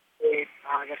 I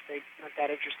guess they weren't that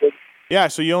interested. Yeah,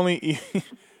 so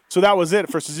so that was it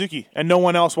for Suzuki, and no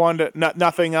one else wanted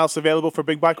nothing else available for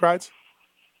big bike rides?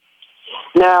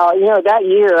 Now, that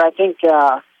year, I think it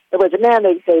was,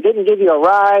 they didn't give you a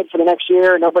ride for the next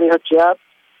year. Nobody hooked you up.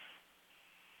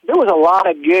 There was a lot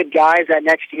of good guys that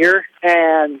next year,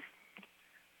 and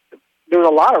there was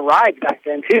a lot of rides back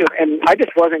then, too, and I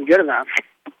just wasn't good enough.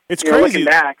 It's crazy.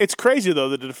 It's crazy, though,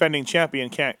 that the defending champion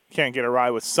can't get a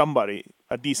ride with somebody,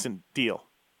 a decent deal.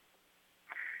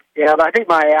 Yeah, but I think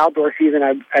my outdoor season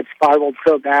had spiraled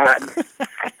so bad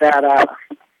that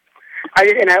I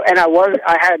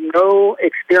had no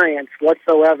experience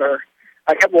whatsoever.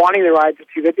 I kept wanting to ride the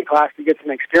 250 class to get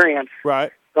some experience,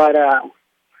 right? But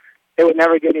they would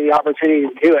never give me the opportunity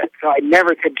to do it, so I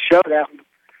never could show them.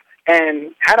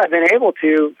 And had I been able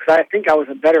to, because I think I was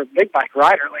a better big bike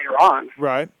rider later on,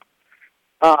 right?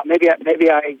 Maybe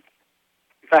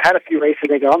if I had a few races,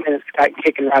 they go, I'm going to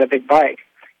kick and ride a big bike.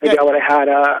 Maybe I would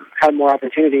have had more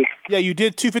opportunity. Yeah, you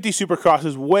did 250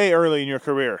 Supercrosses way early in your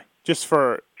career, just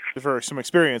for some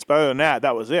experience. But other than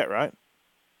that was it, right?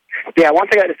 Yeah, once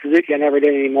I got to Suzuki, I never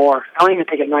did any more. I don't even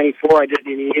think at 94 I did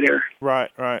any either. Right.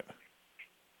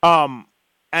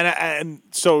 And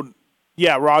so,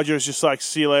 yeah, Roger's just like,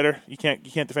 see you later. You can't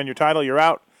defend your title. You're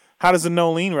out. How does the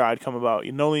No Lean ride come about?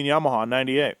 No Lean Yamaha in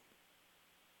 98.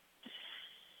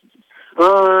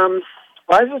 Well,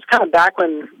 this was kind of back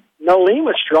when No Lean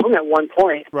was strong at one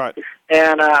point. Right.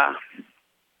 And, I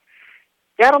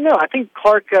don't know. I think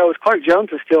Clark Jones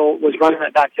was running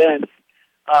it back then.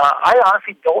 I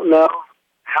honestly don't know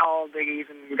how they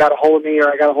even got a hold of me or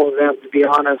I got a hold of them, to be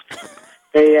honest.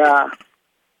 They, I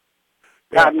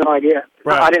have no idea.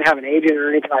 Right. I didn't have an agent or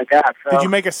anything like that. So. Did you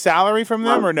make a salary from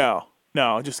them or no?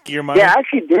 No, just gear money? Yeah, I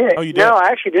actually did. Oh, you did? No, I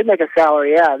actually did make a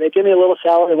salary, yeah. They gave me a little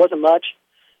salary. It wasn't much.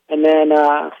 And then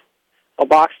a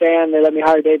box stand, they let me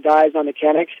hire Dave Dye as my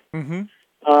mechanic. Mm-hmm.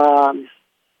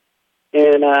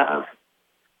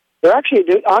 They're actually,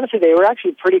 honestly, they were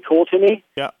actually pretty cool to me.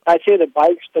 Yeah. I'd say the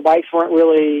bikes weren't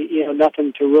really,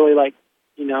 nothing to really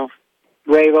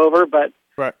rave over, but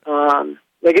right.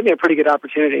 They gave me a pretty good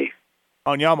opportunity.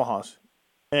 On Yamahas.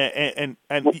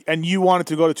 And you wanted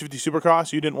to go to 250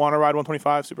 Supercross? You didn't want to ride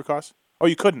 125 Supercross? Oh,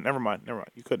 you couldn't. Never mind.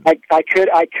 You couldn't. I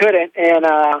couldn't, and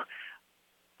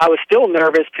I was still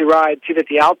nervous to ride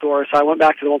 250 outdoor, so I went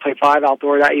back to the 125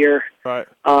 outdoor that year. Right.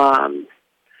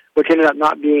 Which ended up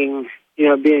not being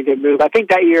a good move. I think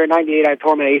that year in '98 I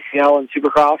tore my ACL in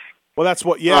Supercross. Well, that's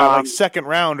what. Yeah, like second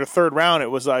round or third round, it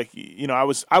was like I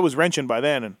was wrenching by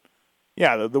then, and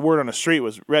yeah, the word on the street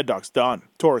was Red Dog's done.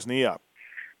 Tore his knee up.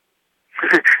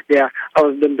 Yeah, I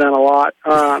was been done a lot.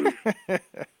 But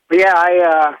yeah,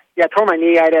 I tore my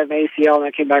knee. I had an ACL, and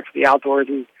I came back for the outdoors,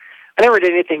 and I never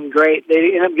did anything great. They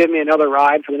ended up giving me another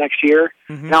ride for the next year,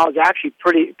 and I was actually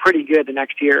pretty good the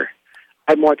next year.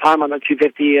 I had more time on the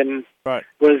 250 and right.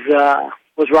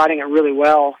 was riding it really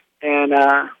well, and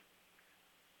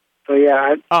so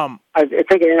yeah, I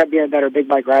think I ended up being a better big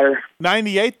bike rider.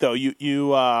 98 though, you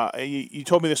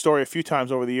told me this story a few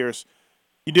times over the years.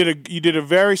 You did a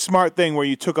very smart thing where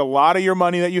you took a lot of your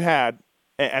money that you had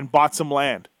and bought some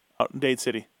land out in Dade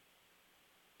City.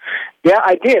 Yeah,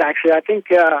 I did actually. I think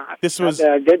I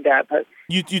did that. But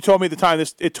you told me at the time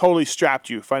it totally strapped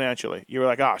you financially. You were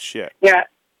like, oh shit. Yeah,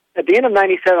 at the end of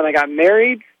 '97, I got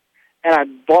married and I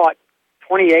bought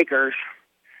 20 acres,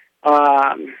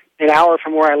 an hour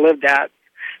from where I lived at,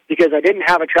 because I didn't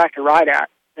have a track to ride at,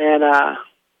 and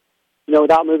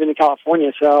without moving to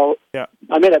California. So yeah.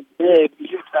 I made a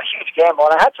huge gamble,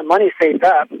 and I had some money saved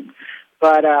up,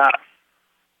 but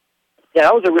Yeah,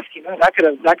 that was a risky move. That could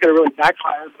have really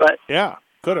backfired. But yeah,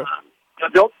 could have. I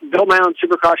built my own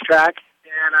Supercross track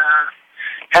and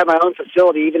had my own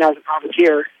facility even as a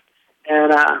profiteer,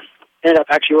 and ended up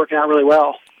actually working out really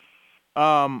well.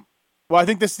 Well, I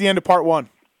think this is the end of part 1.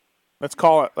 Let's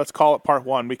call it part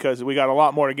 1 because we got a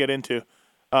lot more to get into,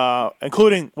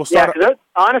 including we'll start. Yeah,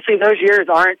 honestly, those years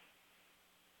aren't.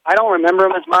 I don't remember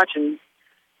them as much, and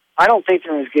I don't think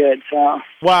they're as good. So.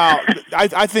 Wow,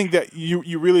 I think that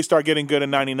you really start getting good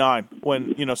in '99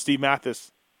 when Steve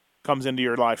Matthes comes into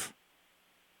your life.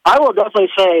 I will definitely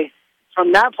say,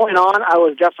 from that point on, I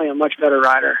was definitely a much better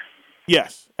rider.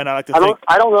 Yes, and I like to think.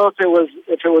 I don't know if it was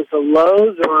the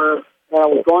lows or that I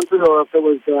was going through, or if it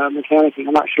was mechanicing.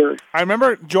 I'm not sure. I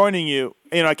remember joining you.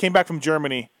 I came back from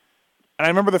Germany, and I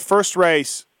remember the first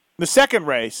race, the second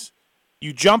race.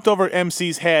 You jumped over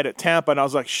MC's head at Tampa, and I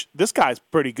was like, this guy's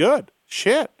pretty good.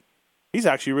 Shit. He's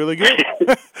actually really good.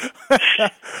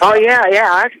 Oh, yeah.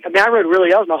 I rode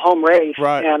really well in the home race.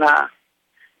 Right. And, I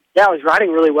was riding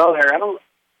really well there. I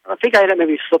think I ended up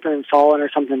maybe slipping and falling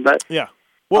or something, but... Yeah.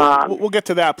 Well, we'll get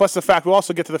to that. Plus we'll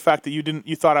also get to the fact that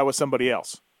you thought I was somebody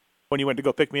else when you went to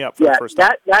go pick me up for the first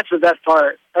time. That's the best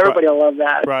part. Everybody will love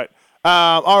that. Right.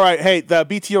 All right, hey, the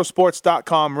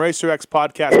BTOsports.com RacerX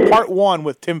podcast, part 1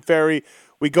 with Tim Ferry.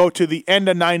 We go to the end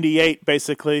of 98,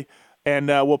 basically, and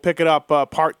we'll pick it up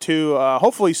part 2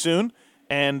 hopefully soon,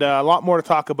 and a lot more to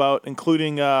talk about,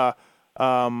 including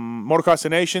Motocross the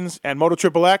Nations and Moto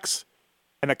XXX,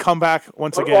 and a comeback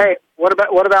once again. Hey, what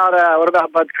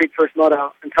about Bud's Creek First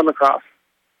Moto and Come Across?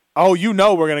 Oh, we're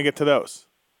going to get to those.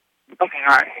 Okay,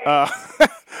 all right.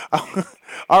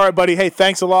 All right, buddy. Hey,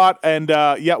 thanks a lot, and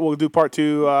we'll do part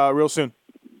 2 real soon.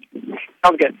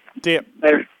 Sounds good. See ya.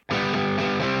 Later.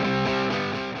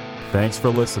 Thanks for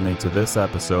listening to this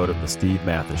episode of The Steve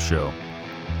Matthes Show.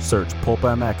 Search Pulp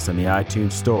MX in the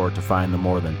iTunes Store to find the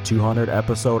more than 200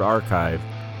 episode archive,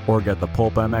 or get the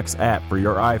Pulp MX app for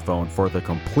your iPhone for the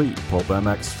complete Pulp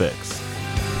MX fix.